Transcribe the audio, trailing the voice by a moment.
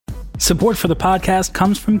Support for the podcast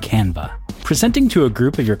comes from Canva. Presenting to a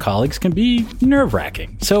group of your colleagues can be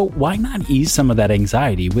nerve-wracking, so why not ease some of that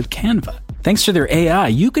anxiety with Canva? Thanks to their AI,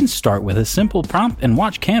 you can start with a simple prompt and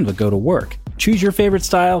watch Canva go to work. Choose your favorite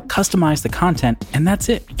style, customize the content, and that's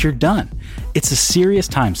it. You're done. It's a serious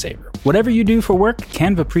time saver. Whatever you do for work,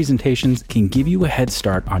 Canva presentations can give you a head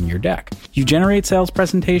start on your deck. You generate sales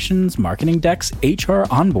presentations, marketing decks, HR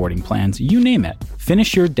onboarding plans, you name it.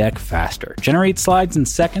 Finish your deck faster. Generate slides in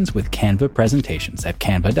seconds with Canva presentations at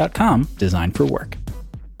canva.com, designed for work.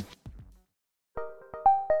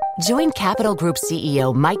 Join Capital Group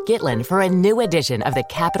CEO Mike Gitlin for a new edition of the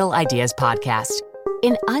Capital Ideas Podcast.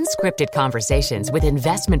 In unscripted conversations with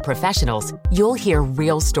investment professionals, you'll hear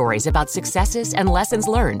real stories about successes and lessons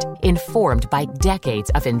learned, informed by decades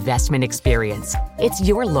of investment experience. It's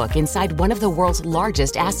your look inside one of the world's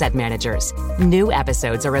largest asset managers. New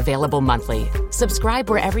episodes are available monthly. Subscribe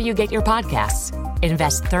wherever you get your podcasts.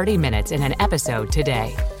 Invest 30 minutes in an episode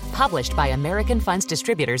today. Published by American Funds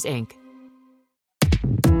Distributors, Inc.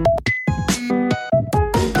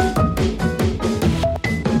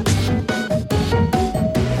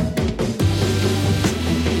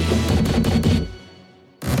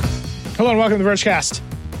 Hello and welcome to the Vergecast,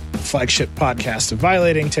 flagship podcast of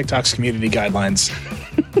violating TikTok's community guidelines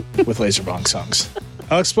with laser bong songs.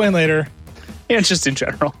 I'll explain later. And just in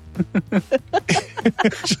general.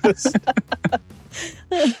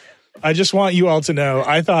 I just want you all to know,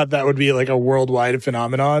 I thought that would be like a worldwide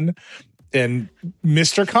phenomenon. And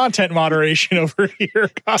Mr. Content Moderation over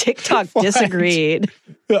here TikTok disagreed.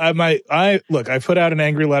 I put out an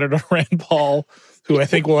angry letter to Rand Paul, who I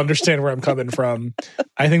think will understand where I'm coming from.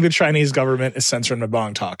 I think the Chinese government is censoring my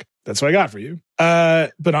bong talk. That's what I got for you.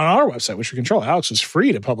 But on our website, which we control, Alex was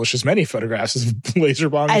free to publish as many photographs of laser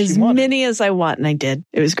bong as you wanted. As many as I want, and I did.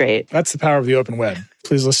 It was great. That's the power of the open web.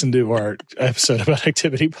 Please listen to our episode about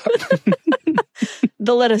Activity Pub.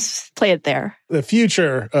 They'll let us play it there. The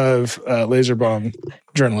future of laser bong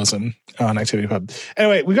journalism on Activity Pub.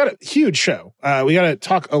 Anyway, we got a huge show. We got to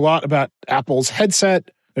talk a lot about Apple's headset.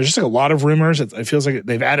 There's just like a lot of rumors. It feels like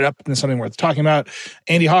they've added up into something worth talking about.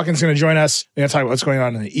 Andy Hawkins is going to join us. We're going to talk about what's going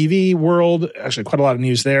on in the EV world. Actually, quite a lot of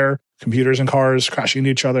news there. Computers and cars crashing into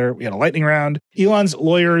each other. We had a lightning round. Elon's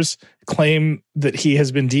lawyers claim that he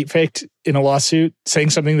has been deepfaked in a lawsuit,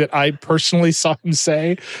 saying something that I personally saw him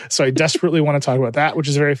say. So I desperately want to talk about that, which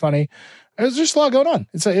is very funny. There's just a lot going on.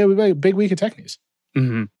 It's a big week of tech news.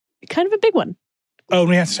 Mm-hmm. Kind of a big one. Oh, and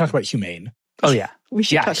we have to talk about Humane. Oh, yeah. We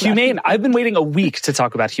should talk Humane. about I've been waiting a week to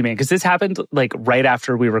talk about Humane because this happened like right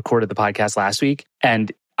after we recorded the podcast last week.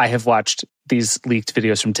 And I have watched these leaked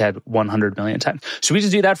videos from Ted 100 million times. Should we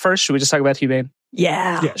just do that first? Should we just talk about Humane?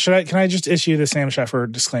 Yeah. Can I just issue the Sam Sheffer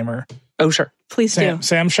disclaimer? Oh, sure. Please do.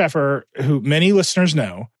 Sam Sheffer, who many listeners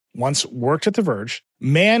know, once worked at The Verge,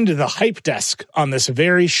 manned the hype desk on this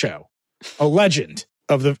very show. A legend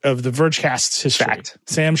of the Vergecast's history. Fact.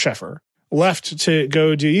 Sam Sheffer left to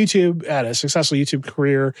go do YouTube, had a successful YouTube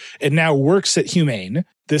career, and now works at Humane,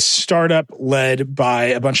 this startup led by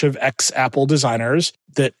a bunch of ex-Apple designers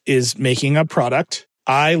that is making a product.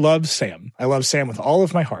 I love Sam. I love Sam with all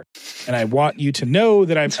of my heart. And I want you to know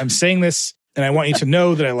that I'm saying this, and I want you to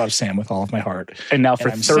know that I love Sam with all of my heart. And now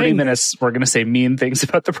for 30 minutes, we're going to say mean things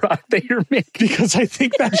about the product that you're making. Because I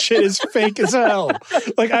think that shit is fake as hell.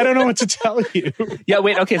 Like, I don't know what to tell you. Yeah,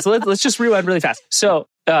 wait, okay, so let's just rewind really fast. So,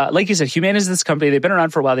 like you said, Humane is this company. They've been around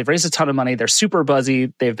for a while. They've raised a ton of money. They're super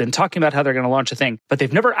buzzy. They've been talking about how they're going to launch a thing, but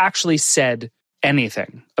they've never actually said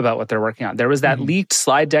anything about what they're working on. There was that leaked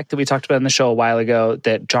slide deck that we talked about in the show a while ago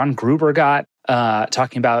that John Gruber got,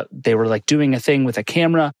 talking about they were like doing a thing with a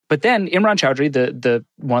camera. But then Imran Chowdhury, the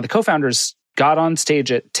one of the co-founders, got on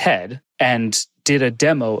stage at TED and did a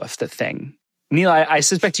demo of the thing. Neil, I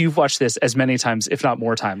suspect you've watched this as many times, if not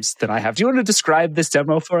more times, than I have. Do you want to describe this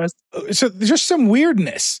demo for us? So there's just some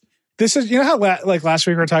weirdness. This is, you know how like last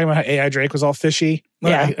week we were talking about how AI Drake was all fishy?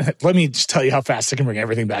 Yeah. Let me just tell you how fast I can bring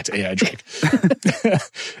everything back to AI Drake.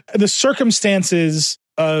 The circumstances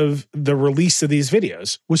of the release of these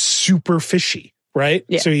videos was super fishy, right?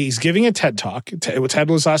 Yeah. So he's giving a TED Talk. TED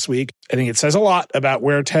was last week. I think it says a lot about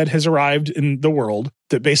where TED has arrived in the world,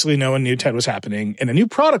 that basically no one knew TED was happening. And a new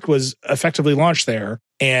product was effectively launched there,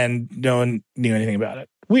 and no one knew anything about it.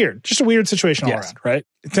 Weird. Just a weird situation all around, right?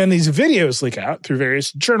 Then these videos leak out through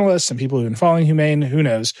various journalists and people who've been following Humane, who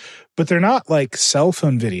knows? But they're not like cell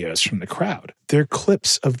phone videos from the crowd. They're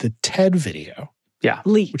clips of the TED video. Yeah.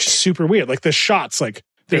 Leaked. Which is super weird. Like the shots, like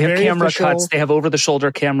they have camera official cuts, they have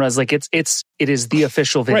over-the-shoulder cameras. Like it is the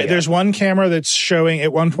official video. Right. There's one camera that's showing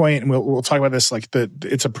at one point, and we'll talk about this, like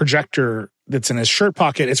it's a projector that's in his shirt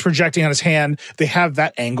pocket. It's projecting on his hand. They have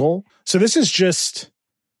that angle. So this is just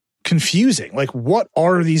confusing. Like, what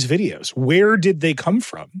are these videos? Where did they come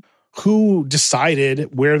from? Who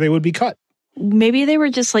decided where they would be cut? Maybe they were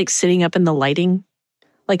just like sitting up in the lighting,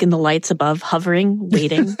 like in the lights above, hovering,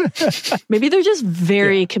 waiting. Maybe they're just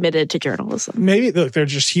very committed to journalism. Maybe, look, they're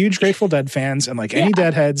just huge Grateful Dead fans, and like any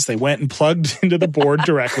Deadheads, they went and plugged into the board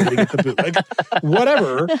directly to get the boot. Like,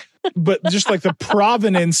 whatever. But just like the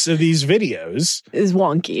provenance of these videos is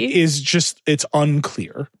wonky. Is just, it's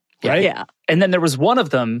unclear. Right? Yeah. And then there was one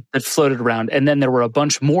of them that floated around, and then there were a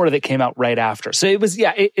bunch more that came out right after. So it was,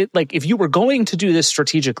 like if you were going to do this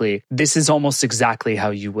strategically, this is almost exactly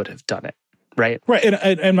how you would have done it. Right. Right.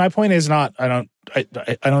 And my point is not, I don't think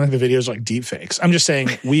the videos are like deep fakes. I'm just saying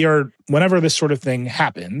whenever this sort of thing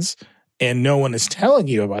happens and no one is telling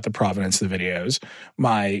you about the provenance of the videos,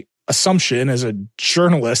 my assumption as a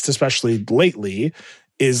journalist, especially lately,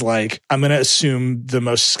 is like, I'm going to assume the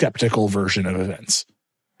most skeptical version of events.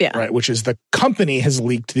 Yeah. Right. Which is the company has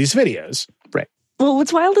leaked these videos. Right. Well,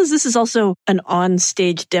 what's wild is this is also an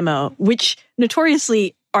on-stage demo, which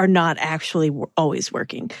notoriously are not actually always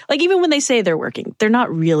working. Like, even when they say they're working, they're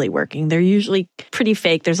not really working. They're usually pretty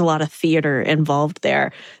fake. There's a lot of theater involved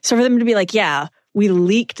there. So for them to be like, yeah, we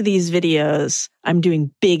leaked these videos. I'm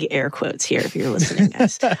doing big air quotes here if you're listening,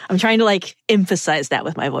 guys. I'm trying to like emphasize that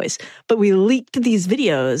with my voice. But we leaked these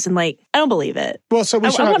videos and like, I don't believe it. Well, so I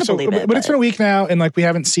want to believe it. But it's been a week now and like we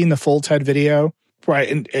haven't seen the full TED video. Right.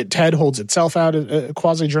 And TED holds itself out as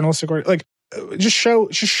quasi-journalistic. Like, just show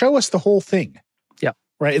us the whole thing. Yeah.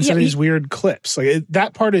 Right. Instead of these weird clips. Like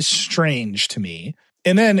that part is strange to me.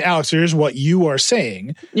 And then, Alex, here's what you are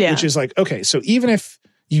saying, which is like, okay, so even if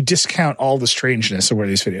you discount all the strangeness of where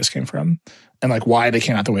these videos came from and like why they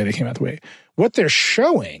came out the way they came out the way, what they're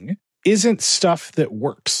showing isn't stuff that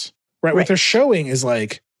works. Right. What they're showing is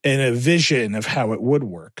like a vision of how it would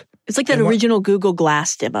work. It's like that original Google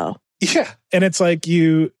Glass demo. Yeah. And it's like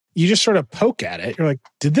you just sort of poke at it. You're like,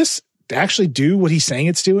 did this actually do what he's saying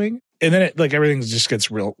it's doing? And then everything just gets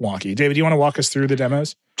real wonky. David, do you want to walk us through the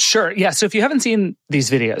demos? Sure. Yeah. So if you haven't seen these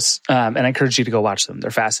videos, and I encourage you to go watch them, they're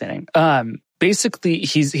fascinating. Basically,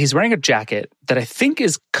 he's wearing a jacket that I think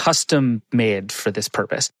is custom made for this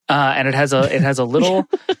purpose, and it has a little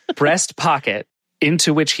breast pocket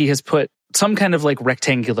into which he has put some kind of like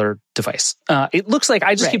rectangular device. It looks like,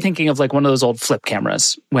 I just keep thinking of like one of those old flip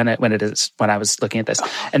cameras when I was looking at this.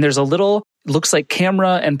 And there's a little, looks like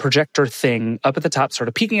camera and projector thing up at the top, sort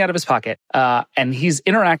of peeking out of his pocket. And he's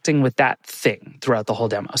interacting with that thing throughout the whole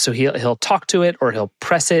demo. So he'll talk to it or he'll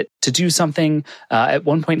press it to do something. At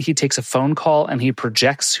one point he takes a phone call and he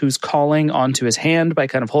projects who's calling onto his hand by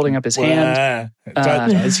kind of holding up his hand.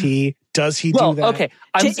 Does he do that? Okay.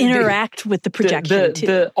 To interact with the projection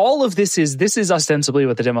too. All of this is ostensibly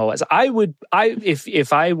what the demo was.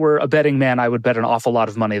 If I were a betting man, I would bet an awful lot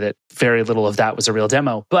of money that very little of that was a real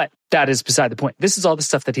demo. But that is beside the point. This is all the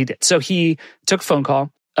stuff that he did. So he took a phone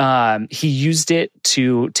call. He used it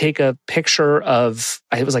to take a picture of,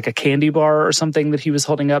 it was like a candy bar or something that he was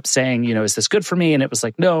holding up saying, is this good for me? And it was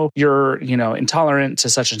like, no, you're, intolerant to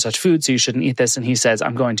such and such food, so you shouldn't eat this. And he says,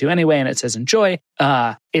 I'm going to anyway. And it says, enjoy.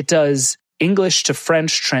 It does English to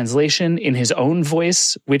French translation in his own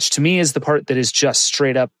voice, which to me is the part that is just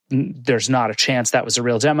straight up, there's not a chance that was a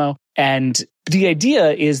real demo. And the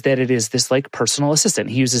idea is that it is this like personal assistant.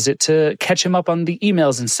 He uses it to catch him up on the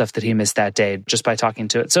emails and stuff that he missed that day just by talking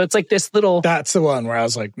to it. So it's like this little... That's the one where I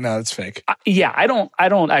was like, no, it's fake. I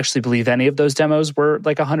don't actually believe any of those demos were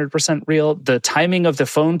like 100% real. The timing of the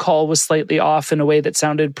phone call was slightly off in a way that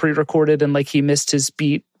sounded pre-recorded and like he missed his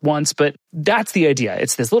beat once. But that's the idea.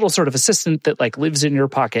 It's this little sort of assistant that like lives in your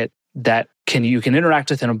pocket that you can interact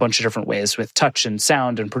with in a bunch of different ways with touch and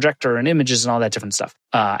sound and projector and images and all that different stuff.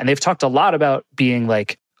 And they've talked a lot about being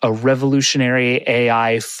like a revolutionary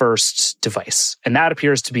AI first device. And that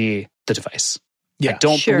appears to be the device. Yeah, I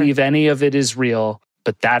don't believe any of it is real,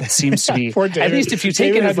 but that seems to be, at least if you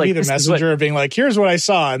take it as like the messenger of being like, here's what I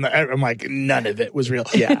saw. And I'm like, none of it was real.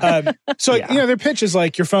 Yeah. Their pitch is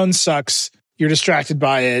like, your phone sucks. You're distracted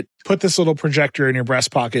by it. Put this little projector in your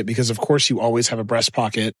breast pocket because, of course, you always have a breast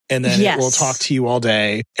pocket. And then it will talk to you all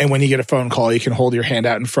day. And when you get a phone call, you can hold your hand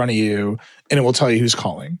out in front of you and it will tell you who's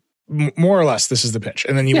calling. More or less, this is the pitch.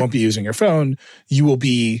 And then you won't be using your phone. You will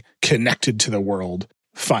be connected to the world,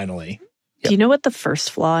 finally. Do you know what the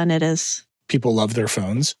first flaw in it is? People love their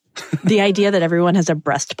phones. The idea that everyone has a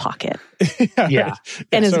breast pocket. Yeah.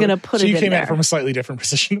 And is going to put it in there. So you came at it from a slightly different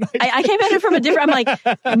position. I came at it from a different, I'm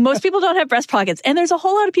like, most people don't have breast pockets. And there's a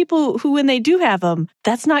whole lot of people who, when they do have them,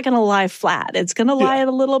 that's not going to lie flat. It's going to lie at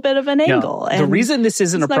a little bit of an angle. The reason this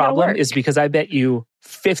isn't a problem is because I bet you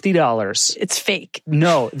 $50. It's fake.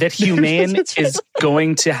 No, that Humane is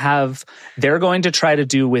going to have, they're going to try to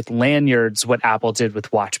do with lanyards what Apple did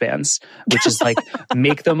with watch bands, which is like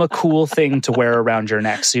make them a cool thing to wear around your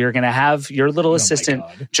neck. So you're going to have your little assistant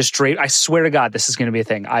just drape. I swear to God, this is going to be a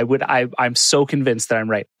thing. I'm so convinced that I'm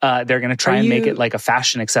right. They're going to try and make it like a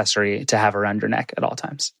fashion accessory to have around your neck at all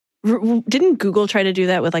times. Didn't Google try to do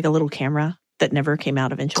that with like a little camera that never came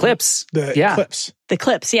out eventually? Clips. Clips. The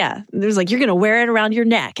clips, yeah. There's like, you're going to wear it around your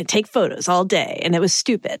neck and take photos all day. And it was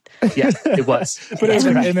stupid. Yeah, it was. But it was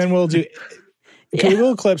like, and then we'll do...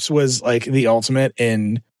 Google Clips was like the ultimate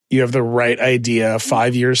in you have the right idea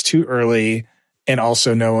 5 years too early and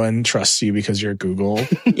also no one trusts you because you're Google.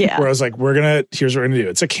 Yeah. Where I was like, here's what we're going to do.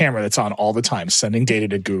 It's a camera that's on all the time, sending data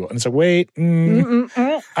to Google. And it's like, wait, I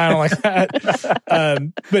don't like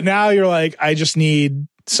that. But now you're like, I just need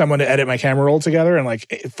someone to edit my camera roll together, and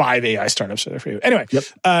like 5 AI startups are there for you. Anyway,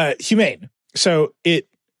 Humane. So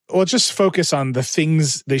let's just focus on the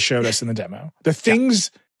things they showed us in the demo. The things,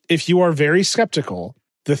 if you are very skeptical,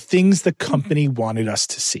 the things the company wanted us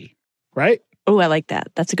to see, right? Oh, I like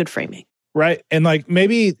that. That's a good framing. Right. And like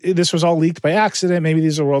maybe this was all leaked by accident. Maybe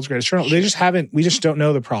these are the world's greatest journal. We just don't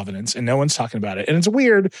know the provenance and no one's talking about it. And it's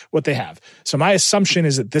weird what they have. So my assumption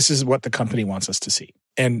is that this is what the company wants us to see.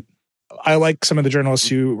 And I like some of the journalists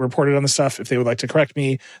who reported on the stuff. If they would like to correct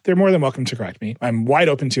me, they're more than welcome to correct me. I'm wide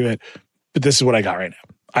open to it. But this is what I got right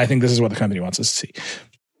now. I think this is what the company wants us to see.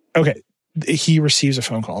 Okay. He receives a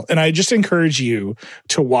phone call. And I just encourage you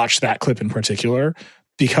to watch that clip in particular,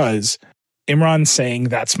 because Imran saying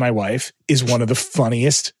 "that's my wife" is one of the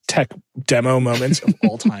funniest tech demo moments of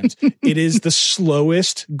all times. It is the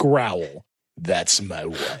slowest growl. That's my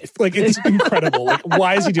wife. Like, it's incredible. Like,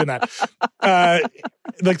 why is he doing that?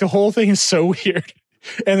 Like, the whole thing is so weird.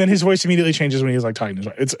 And then his voice immediately changes when he's like talking to his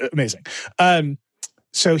wife. It's amazing.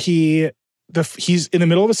 So he's in the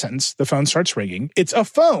middle of a sentence. The phone starts ringing. It's a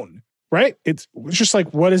phone, right? It's just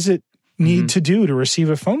like, what does it need to do to receive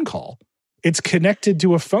a phone call? It's connected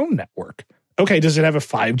to a phone network. Okay, does it have a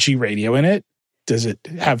 5G radio in it? Does it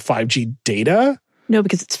have 5G data? No,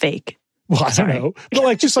 because it's fake. Well, I don't know. But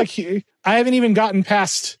like, just like, I haven't even gotten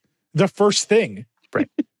past the first thing. Right.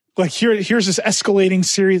 Like, here's this escalating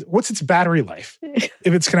series. What's its battery life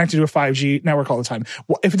if it's connected to a 5G network all the time?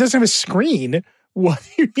 Well, if it doesn't have a screen, what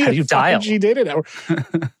do you need how do you dial? 5G data network?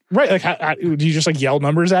 Right. Like, how do you just like yell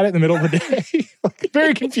numbers at it in the middle of the day? Like,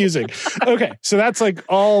 very confusing. Okay. So that's like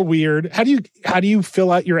all weird. How do you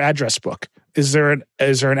fill out your address book? Is there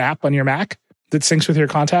an app on your Mac that syncs with your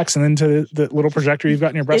contacts and then to the little projector you've got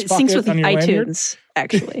in your breast pocket? It syncs with on your iTunes,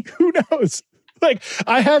 actually. Who knows? Like,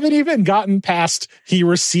 I haven't even gotten past he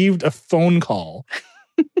received a phone call.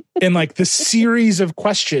 And like the series of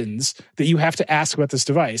questions that you have to ask about this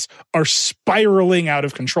device are spiraling out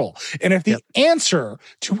of control. And if the answer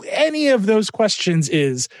to any of those questions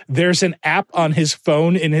is there's an app on his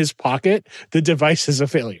phone in his pocket, the device is a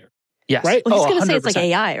failure. Yes. Right? Well, he's going to say 100%. it's like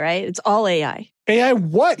AI, right? It's all AI. AI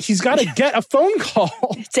what? He's got to get a phone call.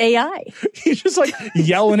 It's AI. He's just like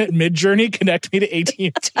yelling at Midjourney, connect me to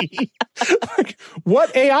AT&T. Like,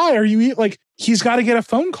 what AI are you like? He's got to get a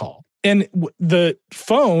phone call. And the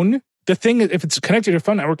phone, the thing, if it's connected to a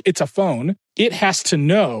phone network, it's a phone. It has to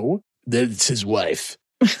know that it's his wife.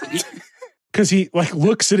 Because he like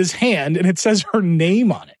looks at his hand and it says her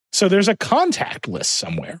name on it. So there's a contact list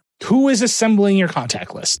somewhere. Who is assembling your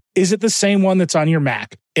contact list? Is it the same one that's on your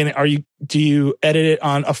Mac? And do you edit it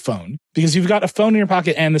on a phone? Because you've got a phone in your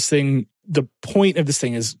pocket and this thing, the point of this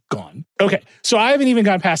thing is gone. Okay. So I haven't even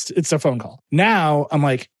gone past it's a phone call. Now I'm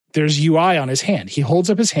like, there's UI on his hand. He holds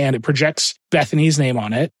up his hand. It projects Bethany's name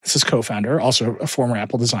on it. This is co-founder, also a former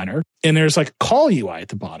Apple designer. And there's like call UI at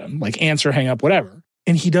the bottom, like answer, hang up, whatever.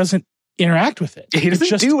 And he doesn't interact with it. He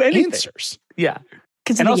doesn't do anything. Answers. Yeah.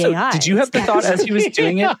 And also, AI. did you have the thought as he was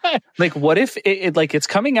doing it? Like, what if it's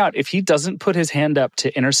coming out, if he doesn't put his hand up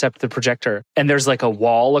to intercept the projector and there's like a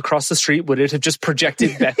wall across the street, would it have just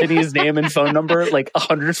projected Bethany's name and phone number like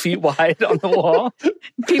 100 feet wide on the wall?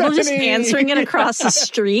 People just answering it across the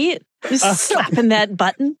street, just slapping that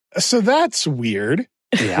button. So that's weird.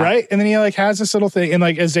 Yeah. Right. And then he like has this little thing. And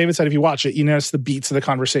like, as David said, if you watch it, you notice the beats of the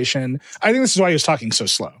conversation. I think this is why he was talking so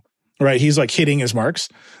slow, right? He's like hitting his marks.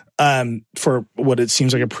 For what it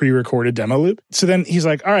seems like a pre-recorded demo loop. So then he's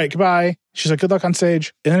like, all right, goodbye. She's like, good luck on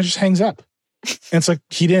stage. And then it just hangs up. And it's like,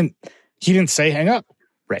 he didn't say hang up.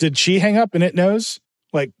 Right. Did she hang up and it knows?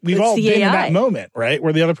 Like, we've all been in that moment, right?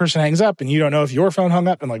 Where the other person hangs up and you don't know if your phone hung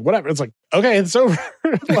up and like, whatever. It's like, okay, it's over.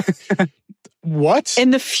 Like, what?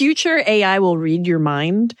 In the future, AI will read your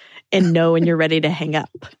mind and know when you're ready to hang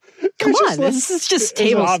up. come on, this is just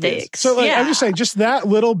table stakes. So I'm just saying, just that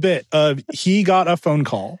little bit of he got a phone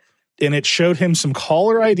call and it showed him some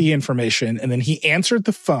caller ID information, and then he answered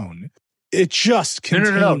the phone. It just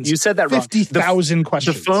contains no. You said that wrong. 50,000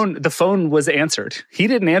 questions. The phone was answered. He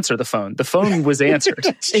didn't answer the phone. The phone was answered.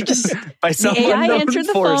 It just by some the AI unknown answered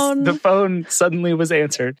the force. phone. The phone suddenly was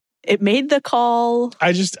answered. It made the call.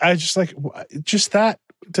 I just like just that.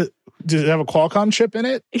 Does it have a Qualcomm chip in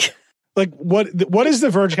it? Like what is the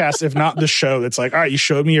Vergecast if not the show that's like, all right, you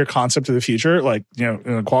showed me your concept of the future, like, you know,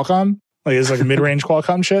 in a Qualcomm, like it's like a mid-range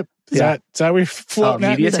Qualcomm chip. Is that where you're floating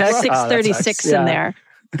at? MediaTek? 636 in there.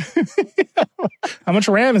 How much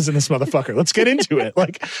RAM is in this motherfucker? Let's get into it.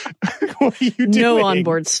 Like, what are you doing? No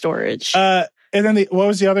onboard storage. And then what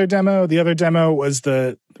was the other demo? The other demo was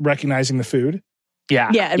the recognizing the food.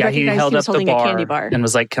 Yeah. He held up the bar, candy bar and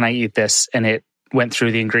was like, "Can I eat this?" And it went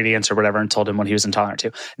through the ingredients or whatever and told him what he was intolerant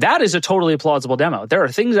to. That is a totally plausible demo. There are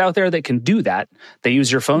things out there that can do that. They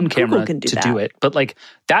use your phone camera to do it. But like,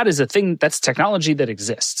 that is a thing, that's technology that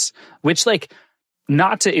exists. Which, like,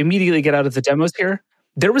 not to immediately get out of the demos here,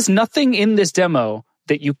 there was nothing in this demo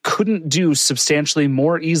that you couldn't do substantially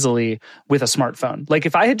more easily with a smartphone. Like,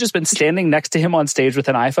 if I had just been standing next to him on stage with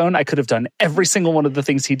an iPhone, I could have done every single one of the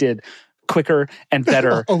things he did quicker and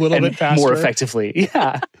better, a little bit faster, more effectively.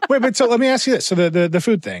 Yeah. Wait, but so let me ask you this: so the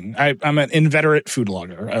food thing, I'm an inveterate food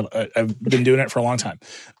logger. I've been doing it for a long time.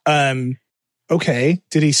 Okay,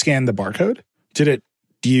 did he scan the barcode? Did it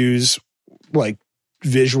use like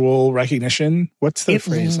visual recognition? What's the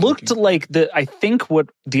phrase? It looked like I think what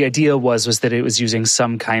the idea was that it was using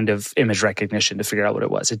some kind of image recognition to figure out what it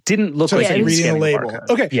was. It didn't look like it was reading the label. Barcode.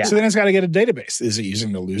 Okay, yeah. So then it's got to get a database. Is it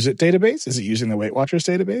using the Lose It database? Is it using the Weight Watchers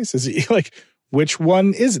database? Is it like, which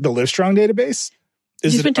one is it? The Livestrong database? Are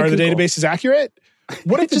the databases accurate?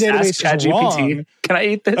 What if the database is wrong? Can I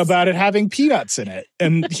eat this? About it having peanuts in it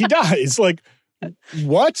and he dies? Like,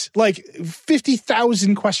 what? Like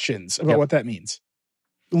 50,000 questions about what that means.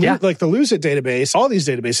 Yeah. Like the Lose It database, all these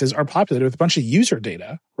databases are populated with a bunch of user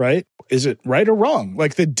data, right? Is it right or wrong?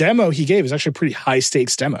 Like the demo he gave is actually a pretty high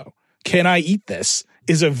stakes demo. Can I eat this?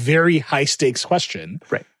 Is a very high stakes question.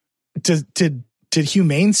 Right. Did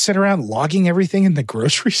Humane sit around logging everything in the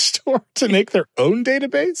grocery store to make their own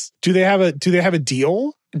database? Do they have a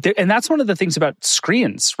deal? And that's one of the things about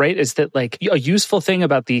screens, right? Is that like a useful thing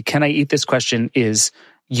about the "can I eat this" question is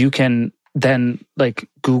you can then like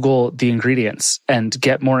Google the ingredients and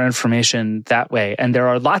get more information that way. And there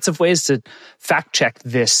are lots of ways to fact check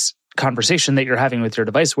this conversation that you're having with your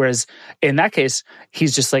device. Whereas in that case,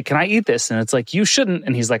 he's just like, "Can I eat this?" And it's like, "You shouldn't."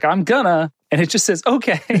 And he's like, "I'm gonna." And it just says,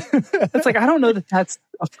 "Okay." It's like, I don't know that that's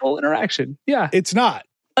a full interaction. Yeah. It's not.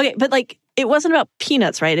 Okay, but like, it wasn't about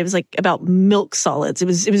peanuts, right? It was like about milk solids. It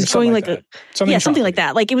was going like something like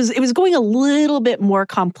that. Like it was going a little bit more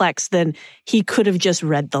complex than he could have just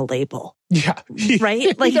read the label. Yeah.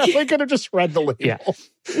 Right? Like he could have just read the label. Yeah.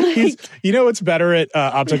 You know what's better at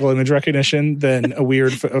optical image recognition than a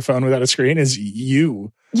weird phone without a screen is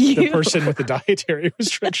you, the person with the dietary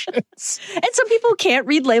restrictions. And some people can't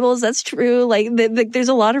read labels. That's true. Like there's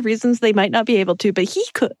a lot of reasons they might not be able to, but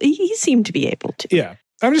he seemed to be able to. Yeah.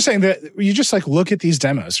 I'm just saying that you just like look at these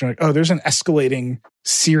demos. You're like, oh, there's an escalating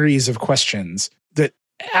series of questions that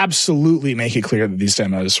absolutely make it clear that these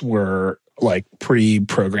demos were like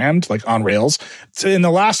pre-programmed, like on rails. So in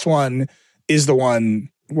the last one is the one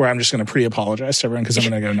where I'm just going to pre-apologize to everyone because I'm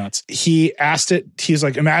going to go nuts. He asked it. He's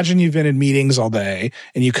like, imagine you've been in meetings all day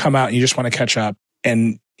and you come out and you just want to catch up.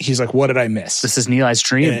 And he's like, what did I miss? This is Nilai's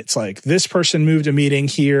dream. And it's like, this person moved a meeting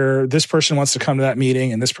here. This person wants to come to that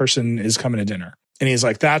meeting and this person is coming to dinner. And he's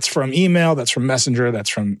like, that's from email, that's from Messenger, that's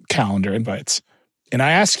from calendar invites. And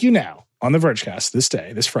I ask you now on the Vergecast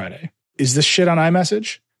this Friday, is this shit on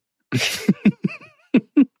iMessage?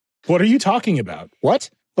 What are you talking about?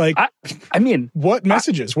 What? Like, I mean, what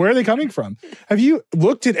messages? Where are they coming from? Have you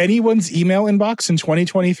looked at anyone's email inbox in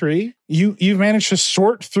 2023? You've managed to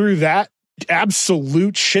sort through that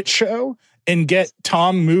absolute shit show and get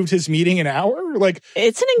Tom moved his meeting an hour? Like,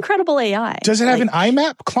 it's an incredible AI. Does it have an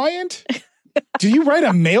IMAP client? Do you write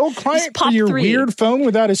a mail client for your weird phone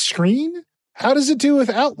without a screen? How does it do with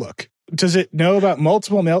Outlook? Does it know about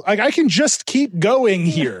multiple mail? Like, I can just keep going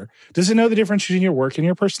here. Does it know the difference between your work and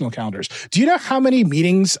your personal calendars? Do you know how many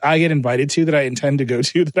meetings I get invited to that I intend to go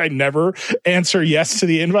to that I never answer yes to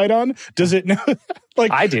the invite on? Does it know?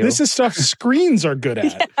 Like, I do. This is stuff screens are good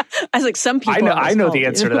at. Yeah. I was like, some people. I know the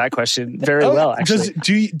answer to that question very well, actually.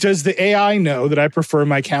 Does the AI know that I prefer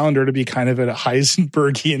my calendar to be kind of at a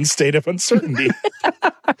Heisenbergian state of uncertainty?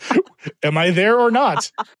 Am I there or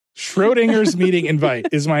not? Schrodinger's meeting invite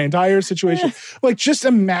is my entire situation. Like, just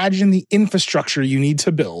imagine the infrastructure you need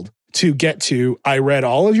to build to get to, I read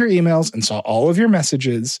all of your emails and saw all of your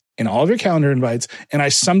messages and all of your calendar invites, and I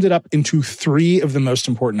summed it up into 3 of the most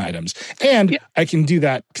important items. And I can do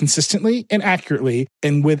that consistently and accurately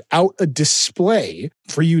and without a display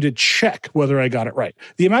for you to check whether I got it right.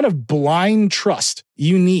 The amount of blind trust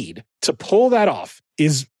you need to pull that off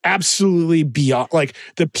is absolutely beyond. Like,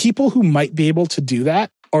 the people who might be able to do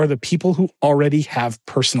that are the people who already have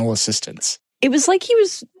personal assistants. It was like he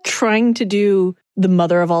was trying to do the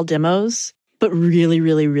mother of all demos, but really,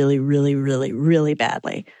 really, really, really, really, really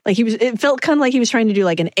badly. Like, it felt kind of like he was trying to do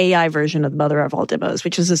like an AI version of the mother of all demos,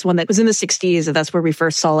 which was this one that was in the 60s. And that's where we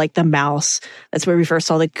first saw like the mouse. That's where we first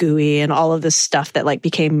saw the GUI and all of this stuff that like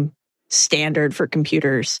became standard for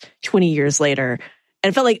computers 20 years later.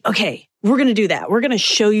 And it felt like, okay, we're going to do that. We're going to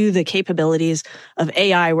show you the capabilities of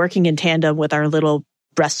AI working in tandem with our little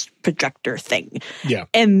breast projector thing. Yeah.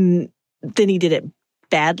 And then he did it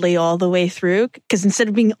badly all the way through, because instead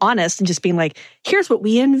of being honest and just being like, here's what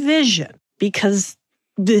we envision, because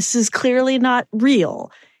this is clearly not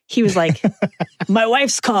real, he was like, my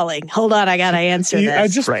wife's calling. Hold on, I got to answer this. I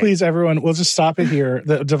just please everyone, we'll just stop it here.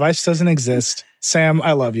 The device doesn't exist. Sam,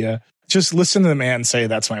 I love you. Just listen to the man say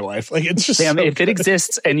that's my wife. Like, it's just Sam, so if it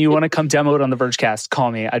exists and you want to come demo it on the Vergecast,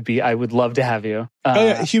 call me. I would love to have you.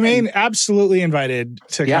 Humane absolutely invited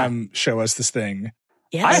to come show us this thing.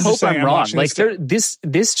 Yes. I hope I'm wrong. Like, this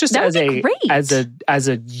just as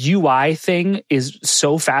a UI thing is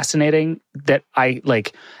so fascinating that I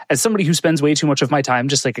like, as somebody who spends way too much of my time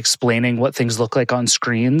just like explaining what things look like on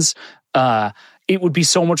screens. It would be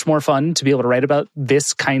so much more fun to be able to write about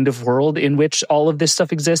this kind of world in which all of this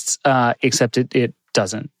stuff exists, except it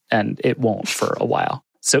doesn't, and it won't for a while.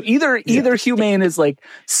 So either Humane is like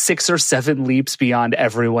 6 or 7 leaps beyond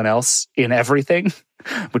everyone else in everything,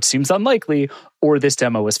 which seems unlikely, or this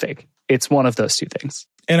demo was fake. It's one of those 2 things.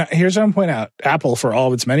 And here's what I'm pointing out. Apple, for all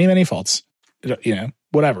of its many, many faults,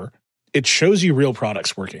 whatever, it shows you real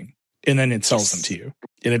products working, and then it sells them to you.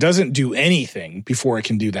 And it doesn't do anything before it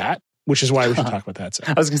can do that, which is why we should talk about that.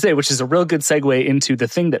 I was going to say, which is a real good segue into the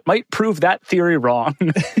thing that might prove that theory wrong.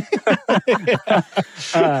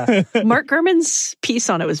 Mark Gurman's piece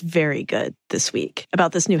on it was very good this week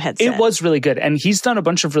about this new headset. It was really good. And he's done a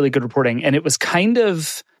bunch of really good reporting. And it was kind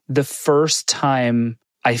of the first time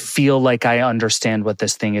I feel like I understand what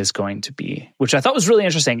this thing is going to be, which I thought was really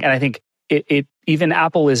interesting. And I think it even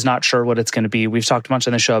Apple is not sure what it's going to be. We've talked a bunch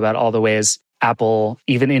on the show about all the ways Apple,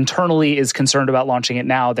 even internally, is concerned about launching it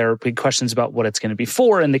now. There are big questions about what it's going to be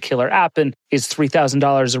for and the killer app. And is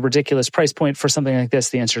 $3,000 a ridiculous price point for something like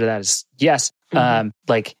this? The answer to that is yes.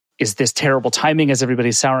 Like, is this terrible timing as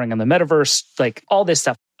everybody's souring on the metaverse? Like, all this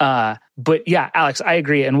stuff. But yeah, Alex, I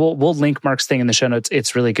agree. And we'll link Mark's thing in the show notes.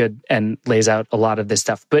 It's really good and lays out a lot of this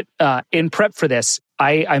stuff. But in prep for this,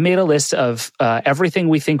 I made a list of everything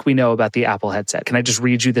we think we know about the Apple headset. Can I just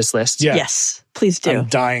read you this list? Yeah. Yes, please do. I'm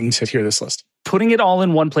dying to hear this list. Putting it all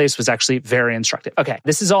in one place was actually very instructive. Okay,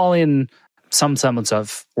 this is all in some semblance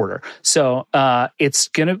of order. So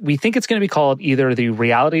we think it's gonna be called either the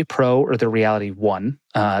Reality Pro or the Reality One.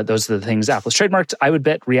 Those are the things Apple's trademarked. I would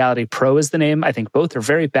bet Reality Pro is the name. I think both are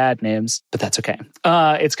very bad names, but that's okay.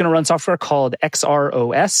 It's gonna run software called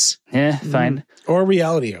XROS. Fine. Or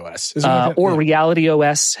Reality OS. Reality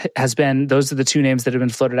OS has been. Those are the 2 names that have been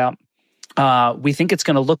floated out. We think it's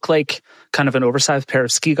going to look like kind of an oversized pair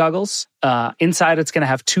of ski goggles. Inside, it's going to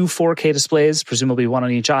have 2 4K displays, presumably one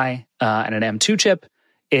on each eye, and an M2 chip.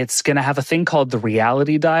 It's going to have a thing called the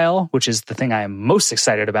Reality Dial, which is the thing I am most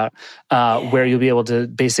excited about, where you'll be able to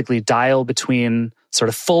basically dial between sort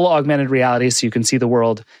of full augmented reality so you can see the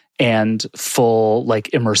world and full like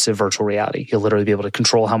immersive virtual reality. You'll literally be able to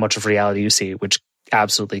control how much of reality you see, which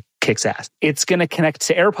absolutely kicks ass. It's going to connect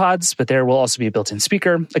to AirPods, but there will also be a built-in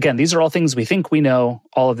speaker. Again, these are all things we think we know.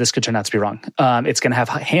 All of this could turn out to be wrong. It's going to have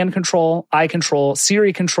hand control, eye control,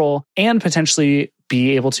 Siri control, and potentially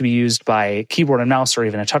be able to be used by keyboard and mouse or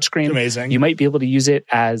even a touchscreen. Amazing. You might be able to use it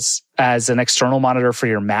as an external monitor for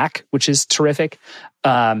your Mac, which is terrific.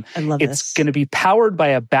 I love this. It's going to be powered by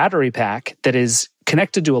a battery pack that is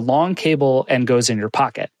connected to a long cable and goes in your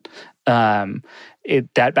pocket.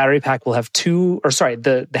 That battery pack will have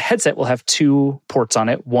the headset will have 2 ports on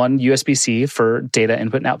it. One USB-C for data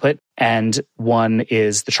input and output, and one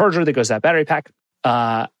is the charger that goes to that battery pack.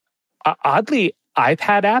 Oddly,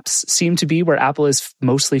 iPad apps seem to be where Apple is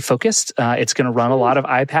mostly focused. It's going to run a lot of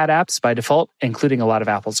iPad apps by default, including a lot of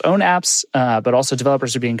Apple's own apps, but also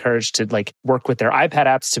developers are being encouraged to like work with their iPad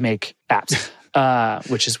apps to make apps.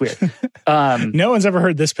 Which is weird. No one's ever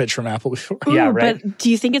heard this pitch from Apple before. Yeah, right. But do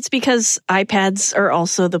you think it's because iPads are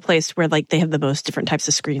also the place where like they have the most different types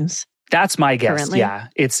of screens? That's my guess. Currently? Yeah.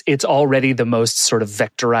 It's already the most sort of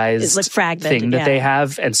vectorized It's like fragmented, thing that they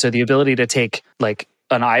have. And so the ability to take like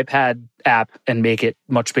an iPad app and make it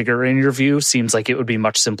much bigger in your view seems like it would be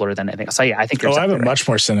much simpler than anything else. So yeah, I think you're I have a right. much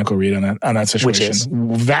more cynical read on that situation. Which is?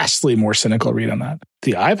 Vastly more cynical read on that.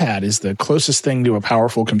 The iPad is the closest thing to a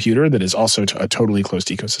powerful computer that is also a totally closed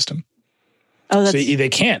ecosystem. Oh, So that's they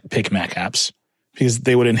can't pick Mac apps because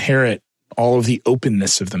they would inherit all of the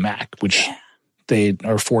openness of the Mac, which they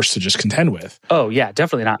are forced to just contend with. Oh yeah,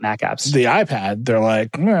 definitely not Mac apps. The iPad, they're like,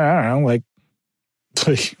 I don't know, like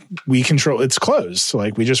we control, it's closed. So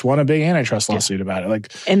like we just won a big antitrust lawsuit about it.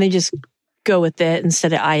 Like, and they just go with it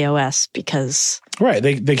instead of iOS because right,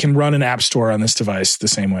 they can run an app store on this device the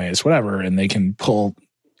same way as whatever, and they can pull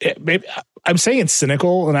it. Maybe, I'm saying it's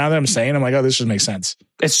cynical, and now that I'm saying, I'm like, oh, this just makes sense.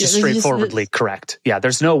 It's just straightforwardly correct. Yeah,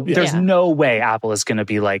 there's no way Apple is going to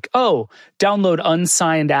be like, oh, download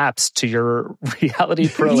unsigned apps to your Reality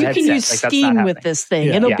Pro you headset. can use like, Steam with this thing.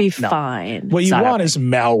 Yeah. It'll be fine. What you want is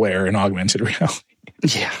malware and augmented reality.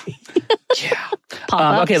 Yeah.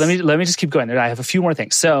 Okay, let me just keep going. I have a few more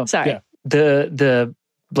things. So sorry. The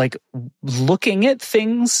like looking at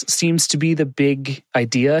things seems to be the big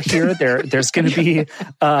idea here. There's going to be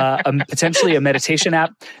potentially a meditation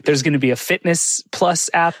app. There's going to be a fitness plus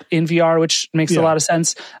app in VR, which makes a lot of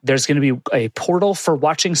sense. There's going to be a portal for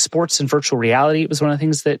watching sports in virtual reality. It was one of the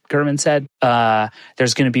things that Gurman said.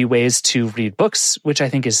 There's going to be ways to read books, which I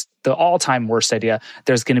think is the all-time worst idea.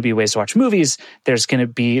 There's going to be ways to watch movies. They're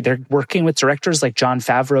working with directors like Jon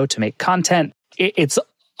Favreau to make content. It's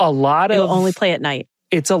a lot It'll only play at night.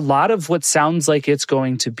 It's a lot of what sounds like it's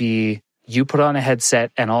going to be you put on a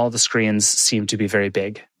headset and all the screens seem to be very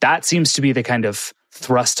big. That seems to be the kind of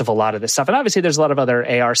thrust of a lot of this stuff. And obviously there's a lot of other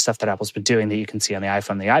AR stuff that Apple's been doing that you can see on the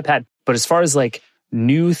iPhone, the iPad. But as far as like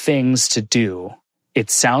new things to do, it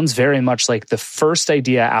sounds very much like the first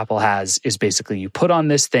idea Apple has is basically you put on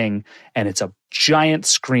this thing and it's a giant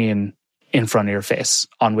screen in front of your face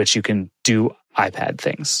on which you can do iPad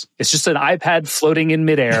things. It's just an iPad floating in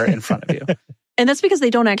midair in front of you. And that's because they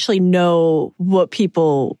don't actually know what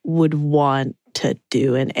people would want to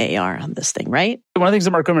do in AR on this thing, right? One of the things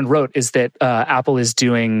that Mark Gurman wrote is that Apple is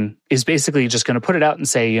basically just going to put it out and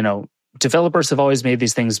say, you know, developers have always made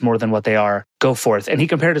these things more than what they are. Go forth. And he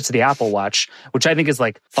compared it to the Apple Watch, which I think is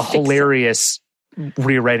like a hilarious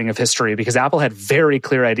rewriting of history because Apple had very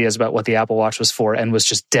clear ideas about what the Apple Watch was for and was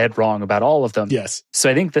just dead wrong about all of them. Yes. So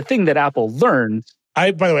I think the thing that Apple learned.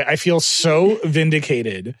 By the way, I feel so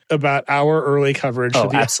vindicated about our early coverage of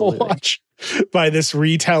the Apple Watch by this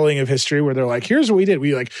retelling of history where they're like, here's what we did.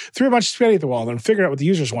 We like threw a bunch of spaghetti at the wall and then figured out what the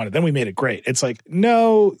users wanted. Then we made it great. It's like,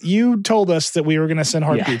 no, you told us that we were going to send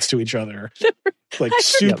heartbeats to each other. Like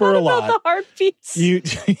super a lot. The heartbeats.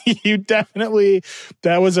 You definitely,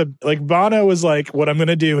 that was Bono was like, what I'm going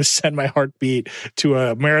to do is send my heartbeat to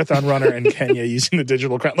a marathon runner in Kenya using the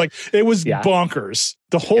digital crown. Like it was bonkers.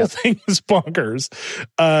 The whole thing was bonkers.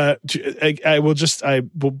 I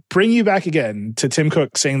will bring you back again to Tim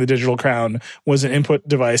Cook saying the digital crown was an input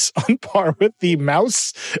device on par with the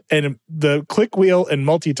mouse and the click wheel and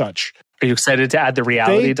multi-touch. Are you excited to add the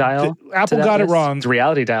reality dial? Apple got it wrong. The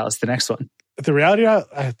reality dial is the next one. The reality dial,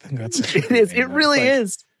 I think that's it. Is. It really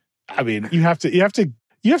is. I mean, you have to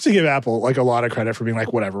give Apple like a lot of credit for being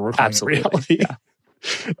like, whatever, we're calling it reality. Yeah.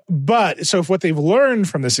 But so if what they've learned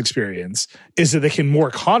from this experience is that they can more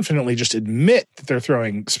confidently just admit that they're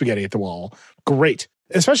throwing spaghetti at the wall, great.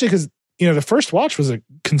 Especially because, you know, the first watch was a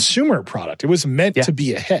consumer product. It was meant to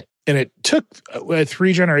be a hit. And it took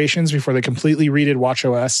 3 generations before they completely redid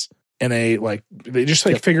watchOS and they just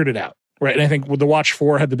figured it out. Right. And I think the Watch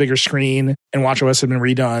 4 had the bigger screen and watchOS had been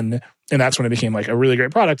redone. And that's when it became like a really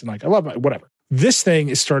great product. And like, I love it, whatever. This thing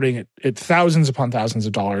is starting at thousands upon thousands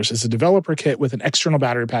of dollars as a developer kit with an external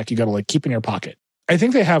battery pack you got to like keep in your pocket. I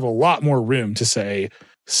think they have a lot more room to say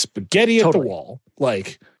spaghetti at the wall.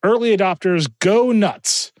 Like early adopters, go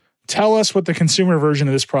nuts. Tell us what the consumer version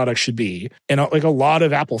of this product should be. And like a lot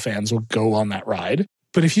of Apple fans will go on that ride.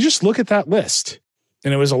 But if you just look at that list,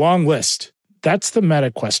 and it was a long list, that's the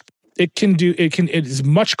Meta Quest. It is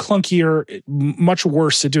much clunkier, much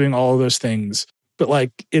worse at doing all of those things. But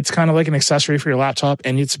like, it's kind of like an accessory for your laptop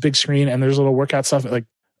and it's a big screen and there's little workout stuff. Like,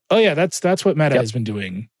 oh yeah, that's what Meta has been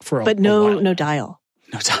doing for a while. But no dial.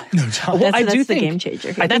 No dial. Well, that's the game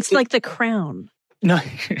changer. That's like the crown. No,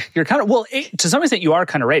 you're kind of, to some extent you are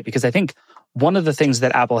kind of right, because I think one of the things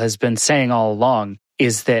that Apple has been saying all along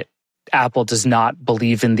is that Apple does not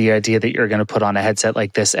believe in the idea that you're going to put on a headset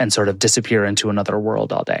like this and sort of disappear into another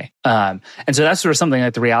world all day. And so that's sort of something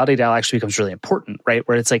like the reality dial actually becomes really important, right?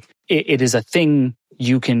 Where it's like, it is a thing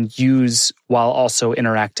you can use while also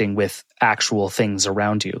interacting with actual things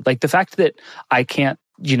around you. Like the fact that I can't,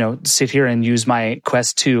 sit here and use my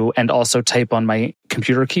Quest 2 and also type on my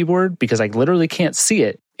computer keyboard because I literally can't see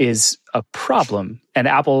it is a problem. And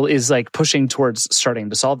Apple is like pushing towards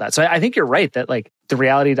starting to solve that. So I think you're right that like the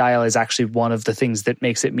reality dial is actually one of the things that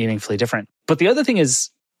makes it meaningfully different. But the other thing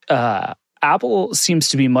is, Apple seems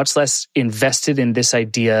to be much less invested in this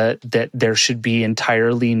idea that there should be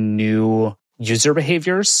entirely new user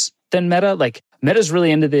behaviors than Meta. Like Meta's really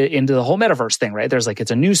into the whole metaverse thing, right? There's like, it's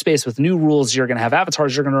a new space with new rules. You're going to have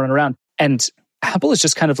avatars. You're going to run around. And Apple is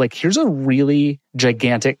just kind of like, here's a really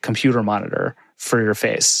gigantic computer monitor for your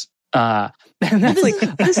face. And that's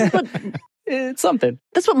this is what it's something.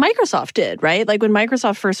 That's what Microsoft did, right? Like when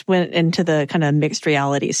Microsoft first went into the kind of mixed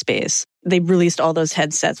reality space, they released all those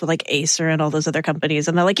headsets with like Acer and all those other companies.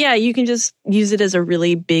 And they're like, yeah, you can just use it as a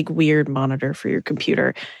really big, weird monitor for your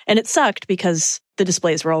computer. And it sucked because the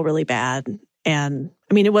displays were all really bad. And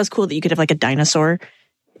I mean, it was cool that you could have like a dinosaur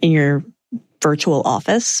in your virtual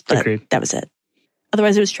office, but Agreed. That was it.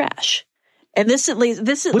 Otherwise, it was trash. And this at least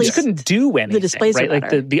couldn't do anything. The displays right? are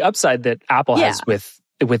Like the upside that Apple has with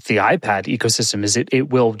the iPad ecosystem is it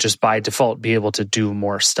will just by default be able to do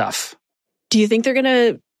more stuff. Do you think they're going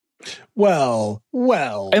to? Well.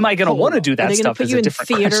 Am I going to want to do that stuff? Are they going to put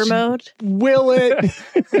you in theater mode? Will it?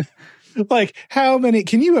 Like, how many?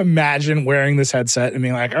 Can you imagine wearing this headset and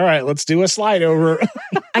being like, all right, let's do a slide over?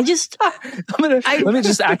 I just, let me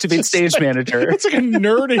just activate Stage Manager. It's like a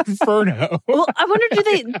nerd inferno. Well, I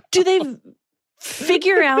wonder, do they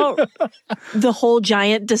figure out the whole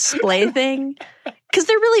giant display thing? Because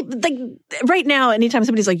they're really, like, right now, anytime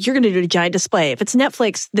somebody's like, you're going to do a giant display, if it's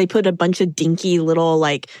Netflix, they put a bunch of dinky little,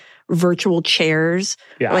 like, virtual chairs,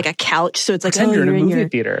 like a couch. So it's like, pretend you're in a movie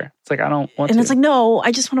theater. It's like, I don't want to. And it's like, no,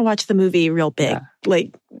 I just want to watch the movie real big.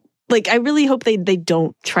 Yeah. Like I really hope they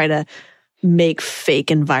don't try to make fake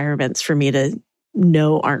environments for me to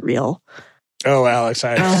know aren't real. Oh, Alex,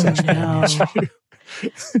 I have such no.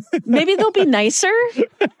 Maybe they'll be nicer.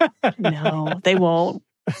 No, they won't.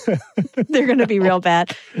 They're going to be real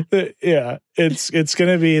bad. Yeah, it's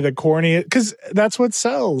going to be the corny, because that's what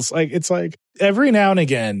sells. Like, it's like every now and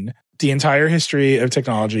again, the entire history of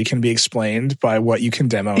technology can be explained by what you can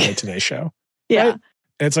demo on a Today Show. Yeah. Right?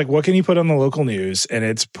 And it's like, what can you put on the local news? And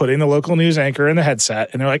it's putting the local news anchor in the headset.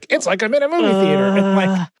 And they're like, it's like I'm in a movie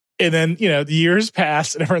theater. And then, the years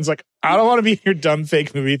pass and everyone's like, I don't want to be in your dumb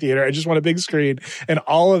fake movie theater. I just want a big screen. And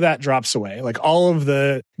all of that drops away. Like all of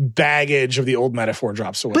the baggage of the old metaphor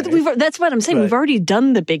drops away. But that's what I'm saying. We've already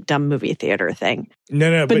done the big dumb movie theater thing.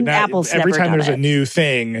 No. But Apple's every time there's a new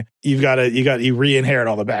thing, you re-inherit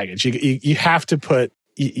all the baggage. You have to put,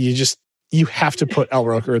 you have to put Al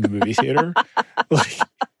Roker in the movie theater. Like,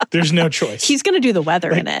 there's no choice. He's going to do the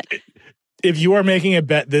weather in it. If you are making a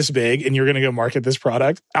bet this big and you're going to go market this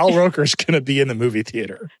product, Al Roker's going to be in the movie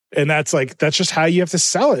theater. And that's just how you have to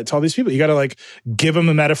sell it to all these people. You got to give them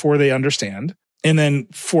a metaphor they understand. And then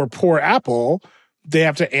for poor Apple, they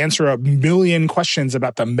have to answer a million questions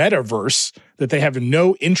about the metaverse that they have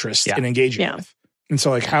no interest in engaging with. And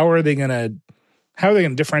so how are they going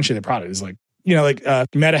to differentiate the product?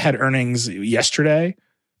 It's Meta had earnings yesterday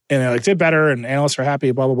and they did better and analysts are happy,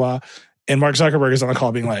 blah, blah, blah. And Mark Zuckerberg is on the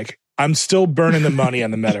call being like, I'm still burning the money on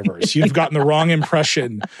the metaverse. You've gotten the wrong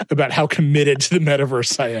impression about how committed to the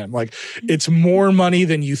metaverse I am. It's more money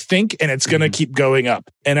than you think, and it's going to keep going up.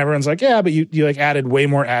 And everyone's like, yeah, but you added way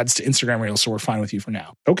more ads to Instagram Reels, so we're fine with you for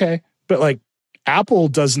now. Okay. But Apple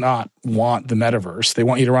does not want the metaverse. They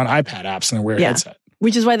want you to run iPad apps and wear a headset.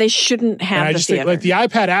 Which is why they shouldn't have I just think the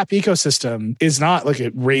iPad app ecosystem is not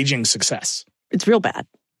a raging success. It's real bad.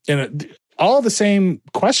 And all the same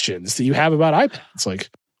questions that you have about iPads,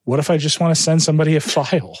 what if I just want to send somebody a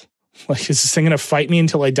file? Is this thing going to fight me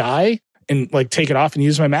until I die and take it off and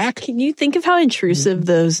use my Mac? Can you think of how intrusive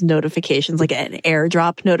those notifications, like an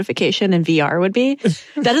AirDrop notification in VR would be?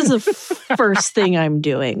 That is the first thing I'm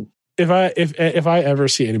doing. If I ever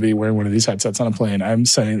see anybody wearing one of these headsets on a plane, I'm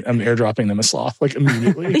airdropping them a sloth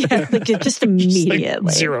immediately. Just immediately.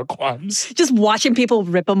 Just zero qualms. Just watching people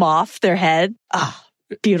rip them off their head. Ah,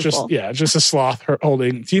 beautiful. Just a sloth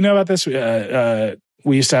holding. Do you know about this?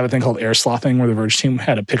 We used to have a thing called air slothing where the Verge team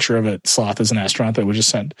had a picture of a sloth as an astronaut that would just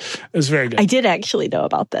send. It was very good. I did actually know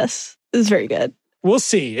about this. It was very good. We'll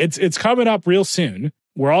see. It's coming up real soon.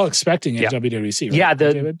 We're all expecting it at WWDC. Right? Yeah,